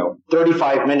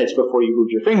 35 minutes before you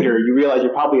moved your finger, you realize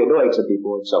you're probably annoying some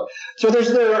people. And so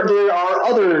there are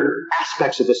other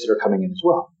aspects of this that are coming in as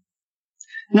well.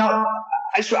 Now,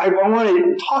 I want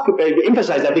to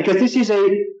emphasize that because this is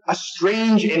a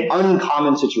strange and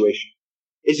uncommon situation.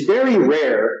 It's very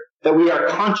rare that we are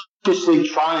consciously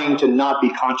trying to not be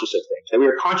conscious of things, that we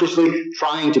are consciously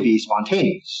trying to be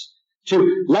spontaneous.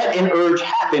 To let an urge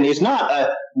happen is not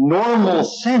a normal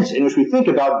sense in which we think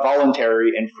about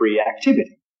voluntary and free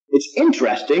activity. It's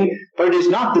interesting, but it is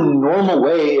not the normal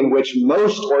way in which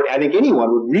most, or I think anyone,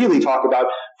 would really talk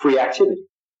about free activity.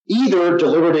 Either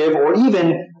deliberative or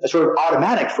even a sort of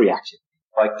automatic free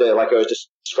activity, like I was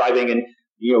describing in,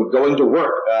 going to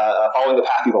work, following the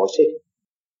path you've always taken.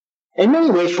 In many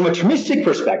ways, from a Thomistic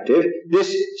perspective,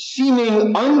 this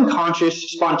seeming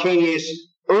unconscious, spontaneous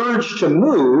urge to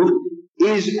move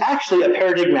is actually a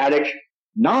paradigmatic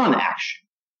non-action,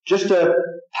 just a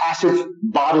passive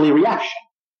bodily reaction.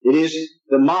 It is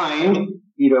the mind,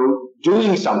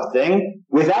 doing something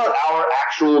without our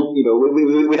actual,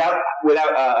 without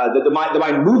the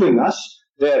mind moving us,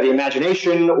 the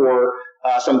imagination or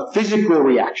some physical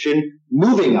reaction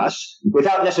moving us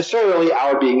without necessarily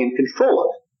our being in control of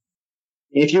it.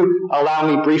 If you allow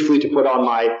me briefly to put on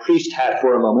my priest hat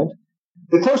for a moment,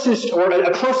 the closest, or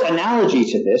a close analogy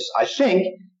to this, I think,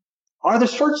 are the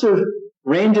sorts of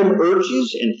random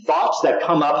urges and thoughts that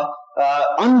come up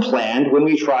unplanned when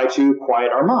we try to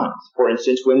quiet our minds. For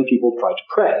instance, when people try to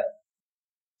pray.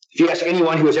 If you ask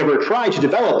anyone who has ever tried to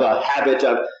develop a habit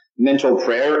of mental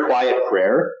prayer, quiet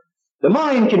prayer, the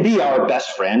mind can be our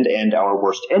best friend and our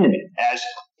worst enemy, as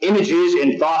images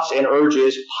and thoughts and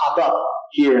urges pop up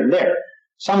here and there.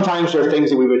 Sometimes there are things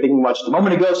that we were thinking about just a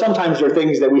moment ago. Sometimes there are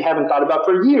things that we haven't thought about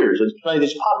for years, and they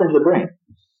just pop into the brain.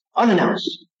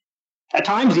 unannounced. At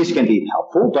times, these can be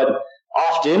helpful, but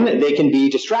often they can be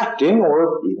distracting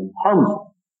or even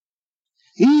harmful.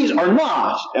 These are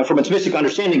not, from a Thomistic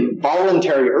understanding,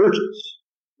 voluntary urges.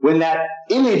 When that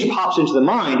image pops into the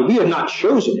mind, we have not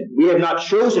chosen it. We have not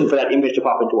chosen for that image to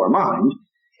pop into our mind.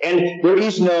 And there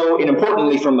is no, and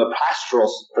importantly from a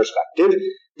pastoral perspective,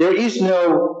 there is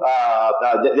no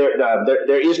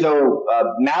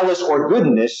malice or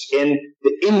goodness in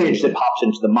the image that pops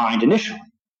into the mind initially.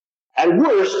 At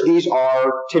worst, these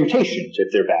are temptations, if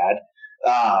they're bad,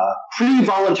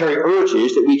 pre-voluntary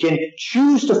urges that we can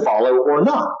choose to follow or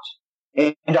not.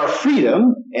 And our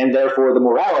freedom, and therefore the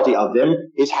morality of them,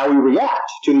 is how we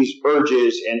react to these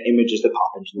urges and images that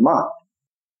pop into the mind.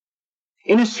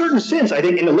 In a certain sense, I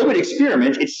think in the Libet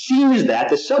experiment, it seems that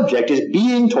the subject is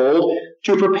being told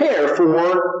to prepare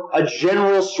for a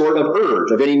general sort of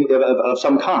urge of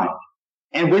some kind,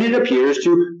 and when it appears,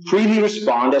 to freely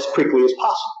respond as quickly as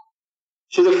possible.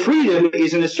 So the freedom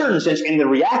is, in a certain sense, in the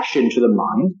reaction to the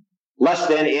mind, less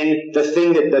than in the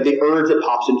thing the urge that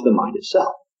pops into the mind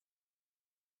itself.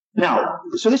 Now,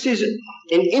 so this is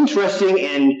an interesting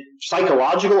and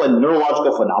psychological and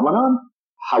neurological phenomenon.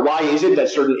 Why is it that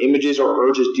certain images or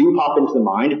urges do pop into the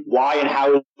mind? Why and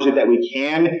how is it that we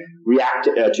can react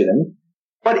to them?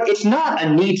 But it's not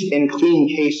a neat and clean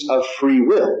case of free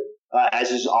will,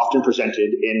 as is often presented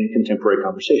in contemporary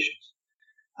conversations.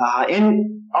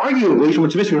 And arguably, from a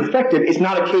Thomistic perspective, it's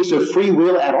not a case of free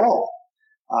will at all.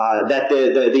 That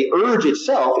the urge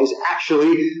itself is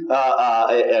actually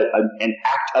an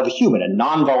act of a human, a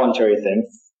non-voluntary thing,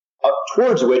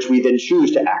 towards which we then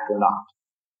choose to act or not.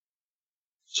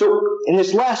 So, in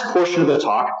this last portion of the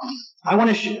talk, I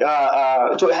want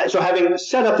to so having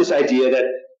set up this idea that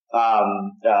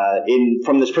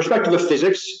from this perspective of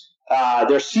physics,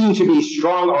 there seem to be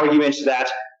strong arguments that,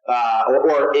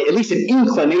 or at least an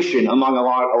inclination among a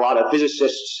lot of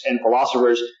physicists and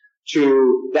philosophers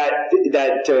to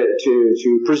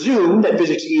presume that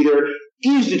physics either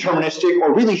is deterministic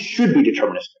or really should be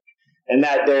deterministic, and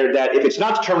that if it's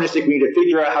not deterministic, we need to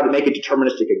figure out how to make it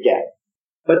deterministic again.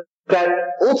 But that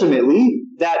ultimately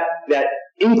that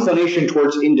inclination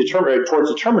towards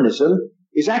determinism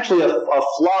is actually a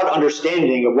flawed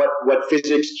understanding of what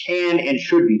physics can and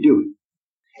should be doing.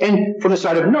 And from the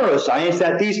side of neuroscience,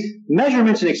 that these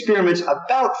measurements and experiments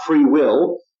about free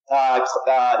will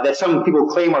that some people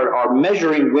claim are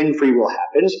measuring when free will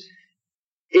happens,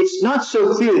 it's not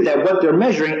so clear that what they're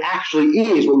measuring actually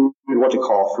is what we want to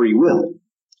call free will.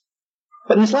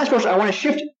 But in this last portion, I want to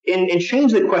shift and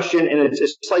change the question in a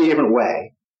slightly different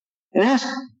way and ask,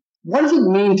 what does it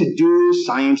mean to do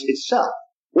science itself?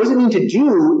 What does it mean to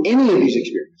do any of these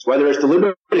experiments, whether it's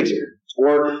deliberate experiments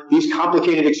or these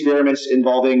complicated experiments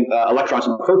involving electrons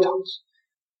and photons?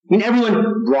 I mean,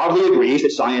 everyone broadly agrees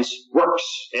that science works,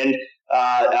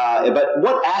 but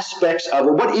what aspects of,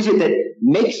 or what is it that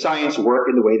makes science work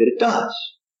in the way that it does?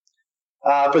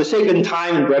 For the sake of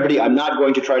time and brevity, I'm not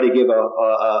going to try to give a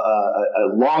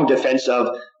long defense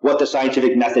of what the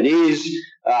scientific method is,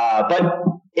 but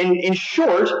in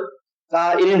short,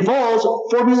 it involves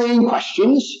formulating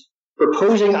questions,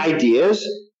 proposing ideas,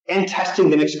 and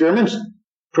testing them experimentally,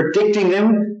 predicting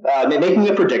them, making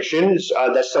a prediction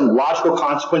that's some logical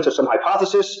consequence of some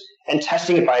hypothesis, and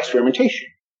testing it by experimentation,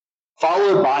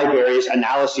 followed by various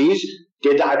analyses.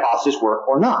 Did the hypothesis work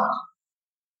or not?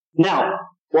 Now,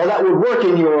 while that would work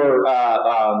in your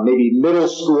maybe middle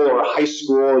school or high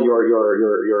school,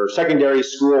 your secondary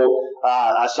school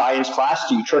science class,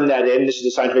 you turn that in, this is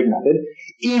the scientific method.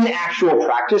 In actual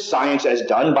practice, science as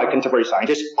done by contemporary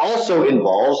scientists also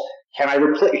involves, can I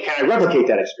replicate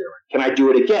that experiment? Can I do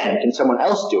it again? Can someone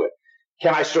else do it?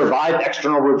 Can I survive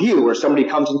external review where somebody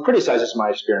comes and criticizes my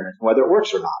experiment, whether it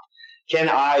works or not? Can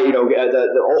I,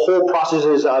 the whole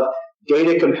processes of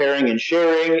data comparing and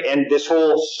sharing, and this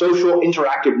whole social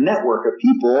interactive network of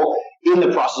people in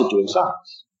the process of doing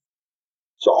science.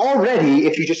 So already,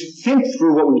 if you just think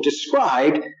through what we've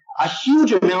described, a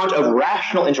huge amount of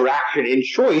rational interaction and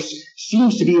choice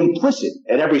seems to be implicit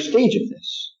at every stage of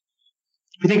this.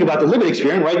 If you think about the Libet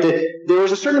experiment, right, there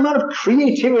is a certain amount of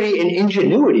creativity and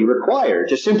ingenuity required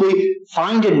to simply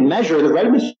find and measure the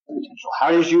Redmond potential.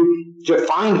 How did you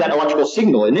find that electrical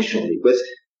signal initially with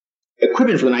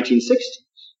equipment from the 1960s?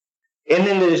 And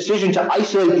then the decision to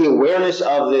isolate the awareness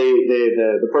of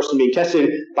the person being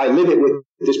tested by Libet with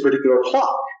this particular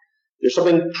clock. There's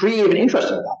something creative and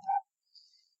interesting about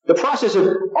that. The process of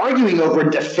arguing over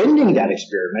and defending that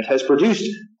experiment has produced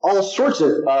all sorts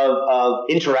of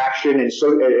interaction and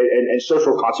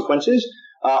social consequences,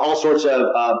 all sorts of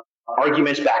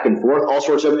arguments back and forth, all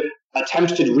sorts of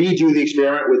attempts to redo the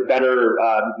experiment with better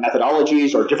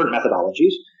methodologies or different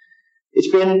methodologies.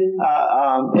 It's been,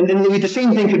 and then the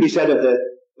same thing could be said of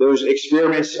those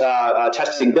experiments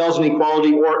testing Bell's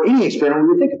inequality or any experiment we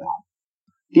would think about.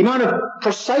 The amount of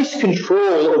precise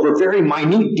control over very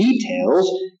minute details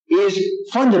is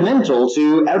fundamental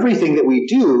to everything that we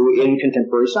do in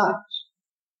contemporary science.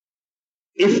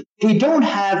 If we don't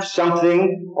have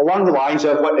something along the lines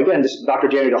of what, again, this Dr.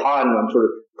 Daniel Dehaene, I'm sort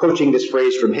of poaching this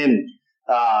phrase from him,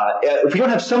 if we don't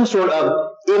have some sort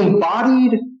of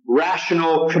embodied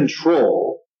rational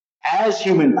control as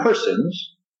human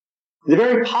persons, the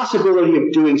very possibility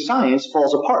of doing science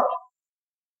falls apart.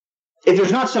 If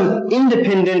there's not some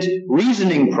independent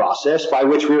reasoning process by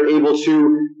which we're able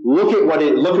to look at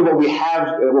what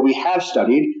we have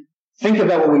studied, think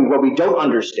about what we don't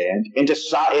understand, and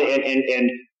decide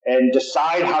and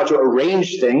decide how to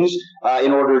arrange things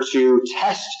in order to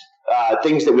test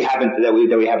things that we haven't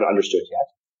understood yet.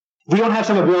 We don't have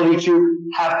some ability to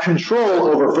have control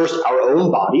over first our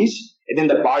own bodies and then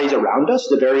the bodies around us,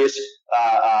 the various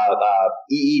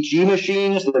EEG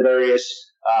machines, the various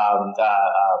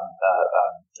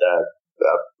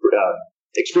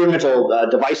experimental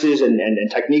devices and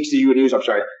techniques that you would use. I'm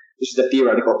sorry, this is the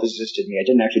theoretical physicist in me. I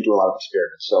didn't actually do a lot of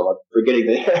experiments, so I'm forgetting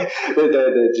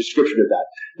the description of that.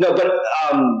 No, but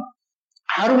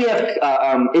how do we have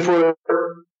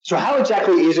so how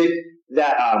exactly is it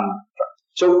that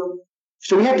so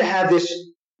we have to have this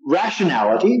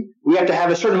rationality, we have to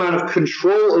have a certain amount of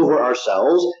control over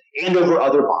ourselves and over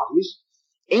other bodies,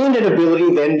 and an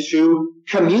ability then to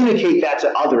communicate that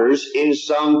to others in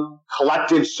some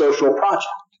collective social project.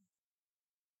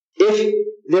 If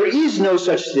there is no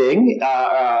such thing,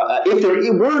 if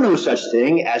there were no such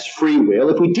thing as free will,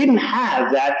 if we didn't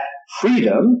have that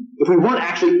freedom, if we weren't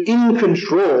actually in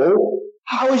control,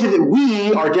 how is it that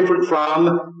we are different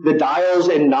from the dials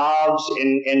and knobs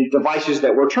and devices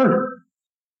that we're turning?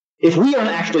 If we aren't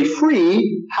actually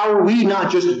free, how are we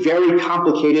not just very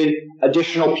complicated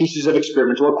additional pieces of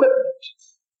experimental equipment?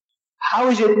 How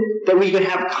is it that we can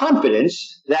have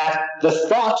confidence that the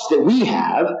thoughts that we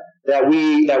have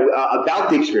about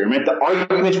the experiment, the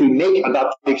arguments we make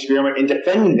about the experiment in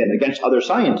defending them against other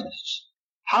scientists,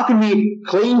 how can we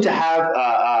claim to have?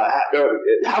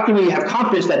 How can we have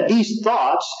confidence that these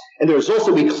thoughts and the results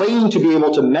that we claim to be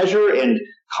able to measure and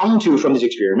come to from these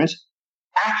experiments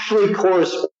actually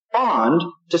correspond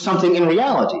to something in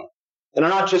reality, and are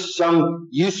not just some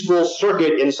useful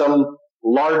circuit in some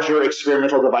larger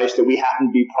experimental device that we happen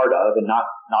to be part of and not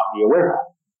be aware of?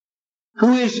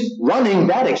 Who is running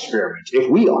that experiment if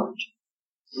we aren't?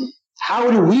 How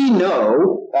do we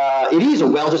know it is a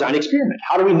well-designed experiment?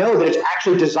 How do we know that it's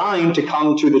actually designed to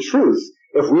come to the truth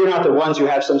if we're not the ones who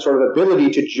have some sort of ability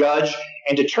to judge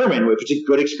and determine if it's a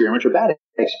good experiment or bad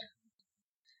experiment?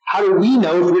 How do we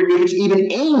know if it's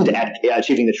even aimed at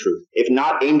achieving the truth, if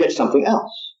not aimed at something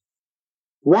else?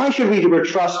 Why should we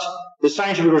trust the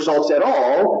scientific results at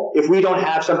all if we don't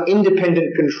have some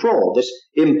independent control, this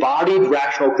embodied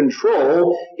rational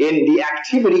control in the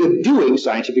activity of doing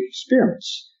scientific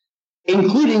experiments,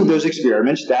 including those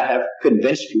experiments that have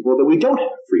convinced people that we don't have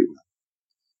free will?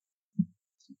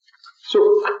 So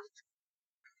what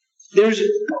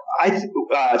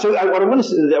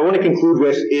I want to conclude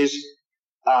with is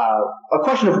a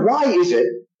question of why is it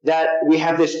that we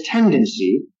have this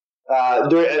tendency, at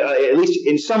least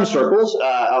in some circles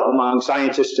among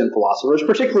scientists and philosophers,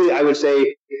 particularly I would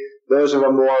say those of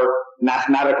a more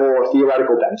mathematical or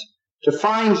theoretical bent, to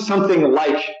find something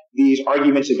like these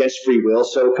arguments against free will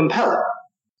so compelling.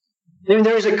 I mean,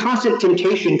 there is a constant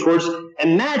temptation towards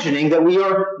imagining that we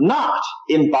are not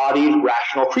embodied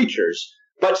rational creatures,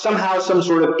 but somehow some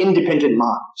sort of independent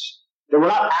minds. That we're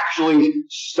not actually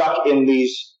stuck in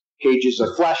these cages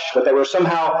of flesh, but that we're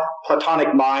somehow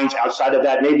Platonic minds outside of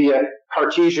that, maybe a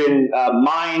Cartesian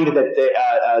mind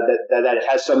that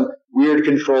has some weird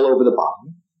control over the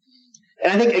body.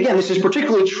 And I think, again, this is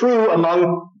particularly true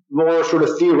among more sort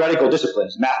of theoretical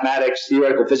disciplines, mathematics,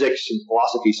 theoretical physics, and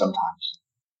philosophy sometimes.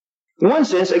 In one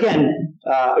sense, again,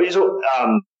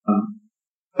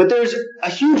 but there's a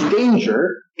huge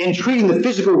danger in treating the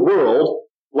physical world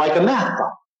like a math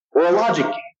problem or a logic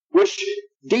game, which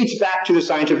dates back to the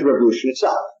scientific revolution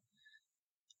itself.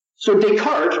 So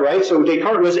Descartes, right? So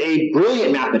Descartes was a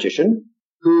brilliant mathematician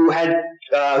who had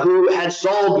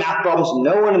solved math problems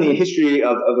no one in the history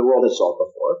of the world had solved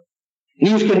before. And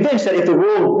he was convinced that if the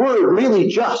world were really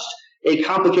just a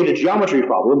complicated geometry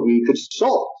problem, we could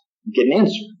solve it, get an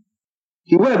answer.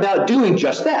 He went about doing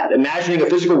just that, imagining a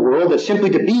physical world that's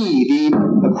simply to be the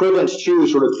equivalent to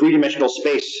sort of three-dimensional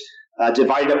space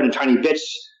divided up into tiny bits.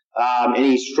 And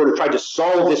he sort of tried to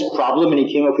solve this problem, and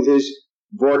he came up with his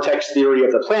vortex theory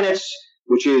of the planets,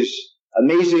 which is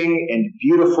amazing and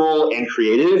beautiful and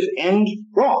creative and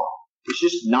wrong. It's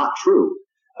just not true.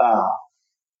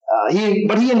 He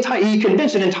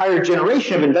convinced an entire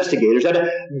generation of investigators that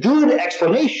a good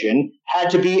explanation had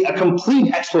to be a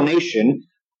complete explanation,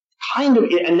 kind of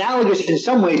analogous in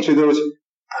some ways to those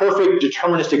perfect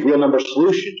deterministic real number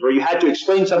solutions, where you had to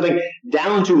explain something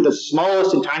down to the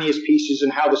smallest and tiniest pieces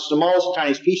and how the smallest and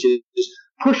tiniest pieces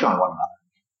push on one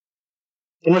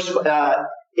another.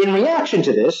 In reaction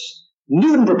to this,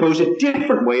 Newton proposed a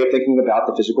different way of thinking about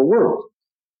the physical world.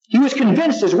 He was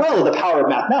convinced as well of the power of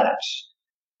mathematics,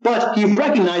 but he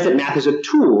recognized that math is a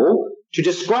tool to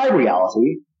describe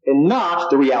reality and not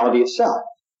the reality itself.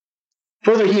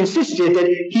 Further, he insisted that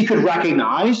he could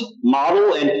recognize,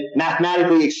 model, and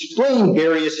mathematically explain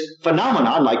various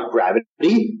phenomena like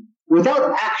gravity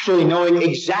without actually knowing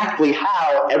exactly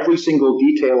how every single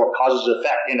detail of causes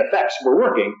and effects were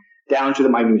working down to the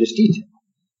minutest detail.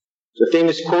 It's a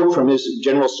famous quote from his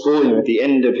General Scholium at the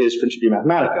end of his Principia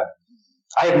Mathematica.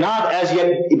 I have not as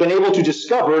yet been able to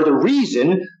discover the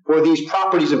reason for these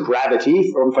properties of gravity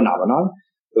from phenomenon,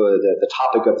 the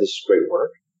topic of this great work,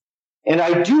 and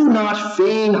I do not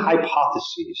feign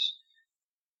hypotheses.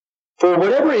 For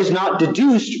whatever is not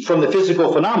deduced from the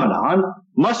physical phenomenon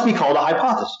must be called a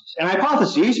hypothesis. And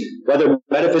hypotheses, whether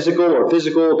metaphysical or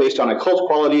physical, based on occult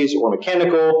qualities or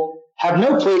mechanical, have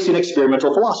no place in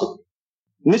experimental philosophy.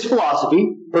 In this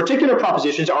philosophy, particular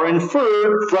propositions are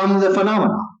inferred from the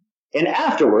phenomenon, and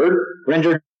afterward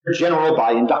rendered general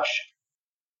by induction.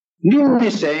 Newton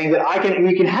is saying that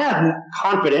we can have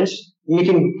confidence, we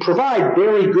can provide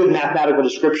very good mathematical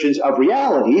descriptions of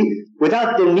reality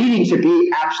without there needing to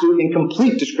be absolute and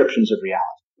complete descriptions of reality,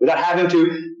 without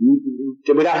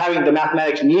having the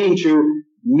mathematics needing to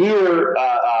mirror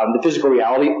the physical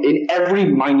reality in every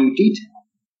minute detail.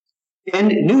 And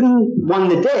Newton won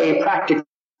the day, practically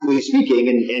speaking,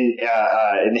 in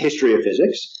the history of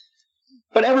physics.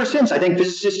 But ever since, I think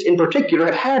physicists in particular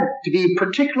have had to be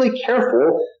particularly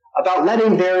careful about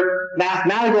letting their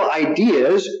mathematical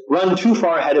ideas run too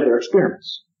far ahead of their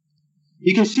experiments.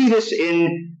 You can see this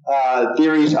in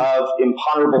theories of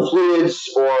imponderable fluids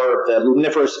or the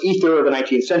luminiferous ether of the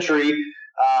 19th century,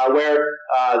 where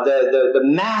the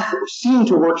math seemed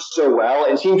to work so well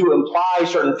and seemed to imply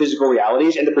certain physical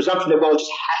realities, and the presumption that, well, it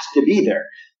just has to be there.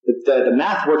 The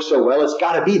math works so well, it's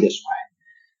got to be this way.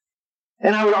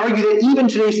 And I would argue that even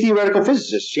today's theoretical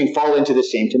physicists can fall into the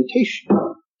same temptation,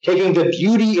 taking the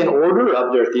beauty and order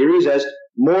of their theories as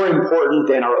more important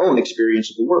than our own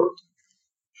experience of the world.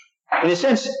 In a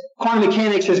sense, quantum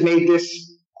mechanics has made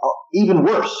this even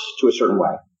worse to a certain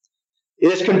way. It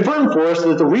has confirmed for us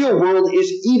that the real world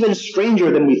is even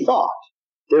stranger than we thought.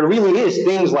 There really is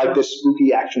things like this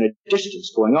spooky action at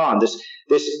distance going on, this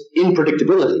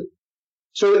unpredictability.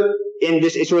 So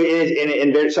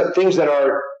there's some things that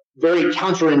are very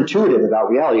counterintuitive about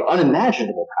reality,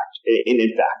 unimaginable in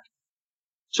fact.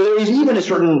 So there is even a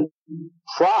certain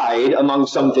pride among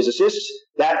some physicists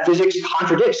that physics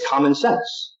contradicts common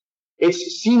sense.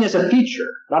 It's seen as a feature,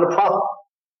 not a problem.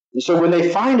 And so when they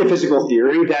find a physical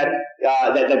theory that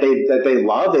they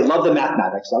love the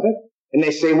mathematics of it, and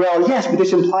they say, well, yes, but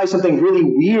this implies something really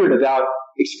weird about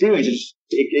experience.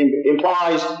 It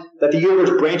implies that the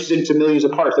universe branches into millions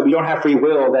of parts, that we don't have free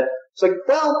will. That it's like,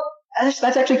 well, that's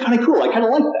actually kind of cool. I kind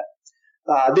of like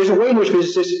that. There's a way in which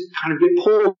physicists kind of get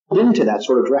pulled into that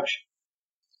sort of direction.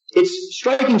 It's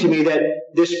striking to me that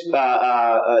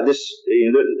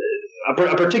a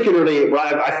particularly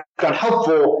what I found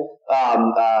helpful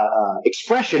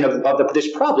expression of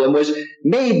this problem was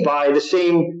made by the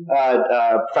same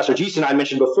Professor Giesen I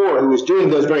mentioned before, who was doing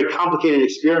those very complicated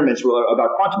experiments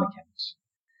about quantum mechanics.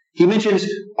 He mentions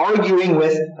arguing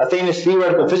with a famous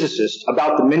theoretical physicist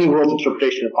about the many-worlds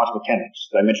interpretation of quantum mechanics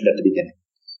that I mentioned at the beginning.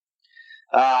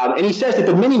 And he says that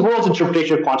the many-worlds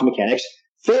interpretation of quantum mechanics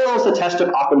fails the test of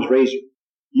Occam's razor.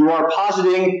 You are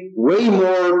positing way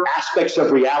more aspects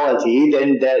of reality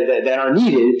than are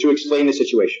needed to explain the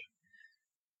situation.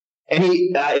 And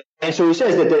so he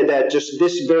says that just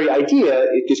this very idea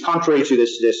is contrary to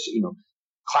this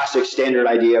classic standard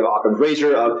idea of Occam's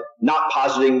razor of not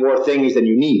positing more things than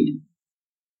you need.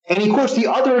 And he quotes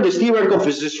this theoretical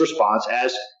physicist's response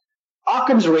as,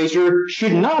 Occam's razor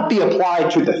should not be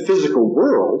applied to the physical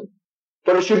world,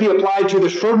 but it should be applied to the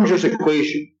Schrodinger's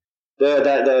equation,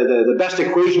 the best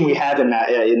equation we have in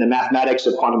the mathematics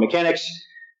of quantum mechanics.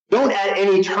 Don't add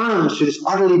any terms to this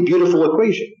utterly beautiful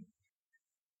equation.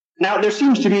 Now, there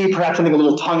seems to be perhaps something a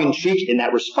little tongue-in-cheek in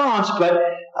that response, but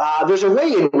there's a way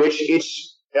in which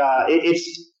it's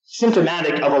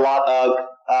symptomatic of a lot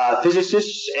of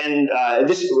physicists, and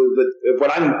this is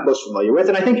what I'm most familiar with.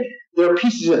 And I think there are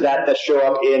pieces of that show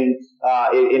up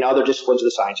in other disciplines of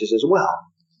the sciences as well.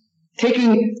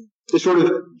 Taking the sort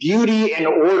of beauty and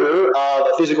order of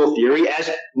a physical theory as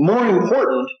more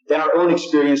important than our own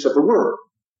experience of the world,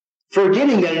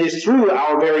 forgetting that it is through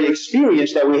our very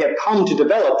experience that we have come to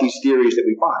develop these theories that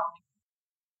we find.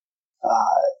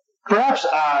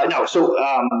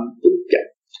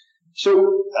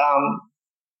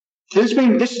 This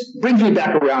brings me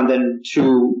back around then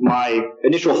to my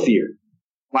initial fear.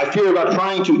 My fear about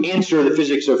trying to answer the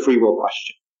physics of free will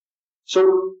question.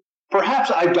 So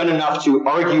perhaps I've done enough to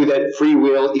argue that free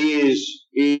will is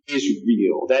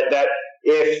real. That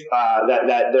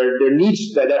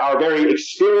our very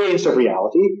experience of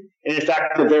reality, and in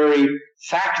fact the very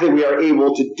fact that we are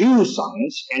able to do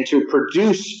science and to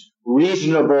produce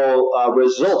reasonable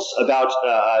results about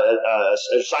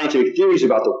scientific theories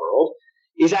about the world,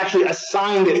 is actually a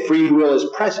sign that free will is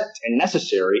present and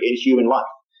necessary in human life,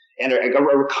 and a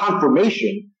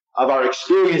confirmation of our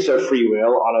experience of free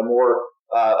will on a more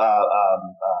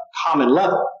common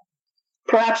level.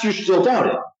 Perhaps you still doubt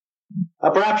it.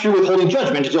 Perhaps you're withholding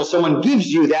judgment until someone gives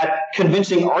you that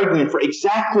convincing argument for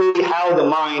exactly how the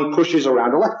mind pushes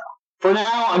around electrons. For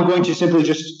now, I'm going to simply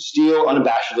just steal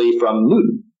unabashedly from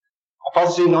Newton.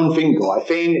 Hypothesis non fingo. I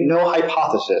feign no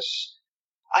hypothesis.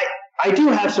 I do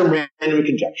have some random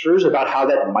conjectures about how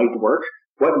that might work.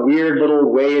 What weird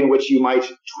little way in which you might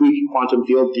tweak quantum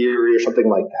field theory or something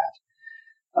like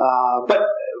that. But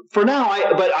for now,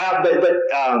 I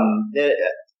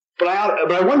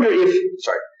wonder if,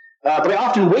 but I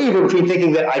often waver between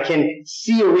thinking that I can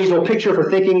see a reasonable picture for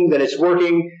thinking that it's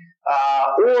working,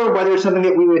 or whether it's something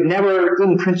that we would never,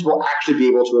 in principle, actually be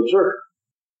able to observe.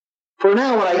 For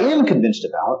now, what I am convinced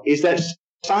about is that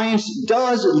science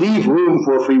does leave room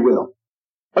for free will.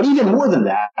 But even more than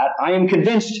that, I am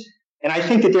convinced, and I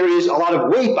think that there is a lot of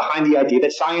weight behind the idea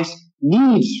that science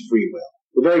needs free will.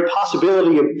 The very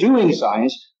possibility of doing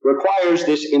science requires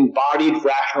this embodied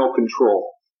rational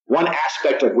control, one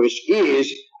aspect of which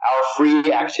is our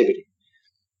free activity.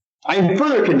 I am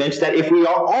further convinced that if we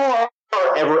are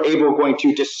ever able going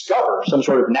to discover some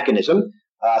sort of mechanism,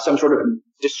 some sort of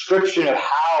description of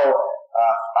how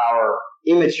our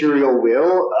immaterial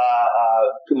will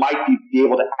might be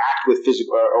able to act with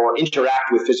physical or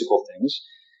interact with physical things,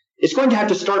 it's going to have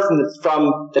to start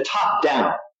from the top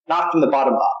down, not from the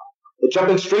bottom up.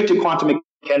 Jumping straight to quantum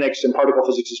mechanics and particle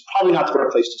physics is probably not the right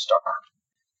place to start.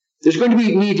 There's going to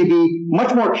need to be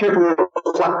much more careful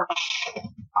reflection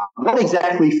on what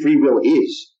exactly free will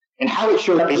is and how it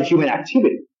shows up in human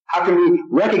activity. How can we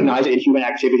recognize it in human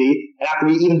activity, and how can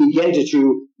we even begin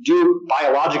to do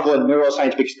biological and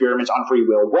neuroscientific experiments on free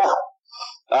will well?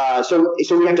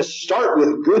 So we have to start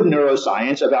with good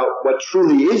neuroscience about what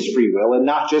truly is free will, and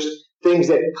not just things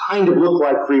that kind of look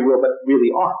like free will but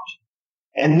really aren't.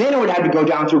 And then it would have to go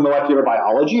down through molecular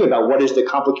biology about what is the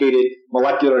complicated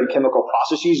molecular and chemical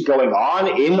processes going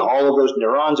on in all of those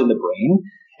neurons in the brain,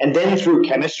 and then through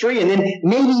chemistry, and then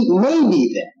maybe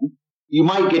then you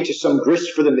might get to some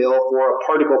grist for the mill for a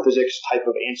particle physics type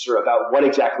of answer about what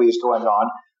exactly is going on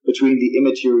between the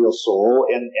immaterial soul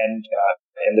and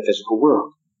the physical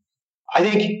world. I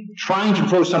think trying to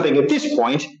propose something at this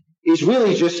point is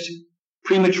really just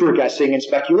premature guessing and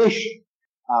speculation.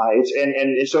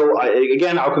 So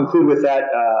again, I'll conclude with that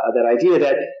idea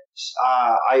that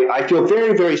I feel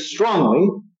very, very strongly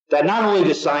that not only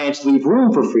does science leave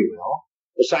room for free will,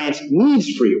 but science needs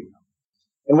free will.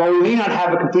 And while we may not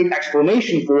have a complete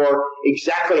explanation for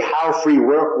exactly how free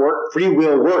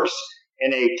will works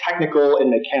in a technical and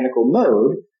mechanical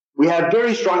mode, we have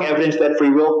very strong evidence that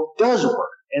free will does work,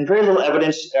 and very little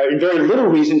evidence, and very little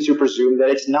reason to presume that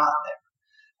it's not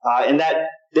there. And that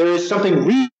there is something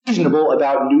reasonable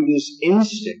about Newton's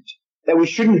instinct that we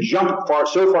shouldn't jump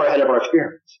so far ahead of our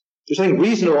experience. There's something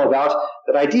reasonable about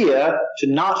that idea to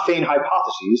not feign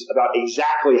hypotheses about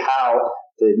exactly how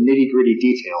the nitty-gritty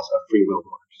details of free will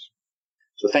works.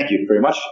 So thank you very much.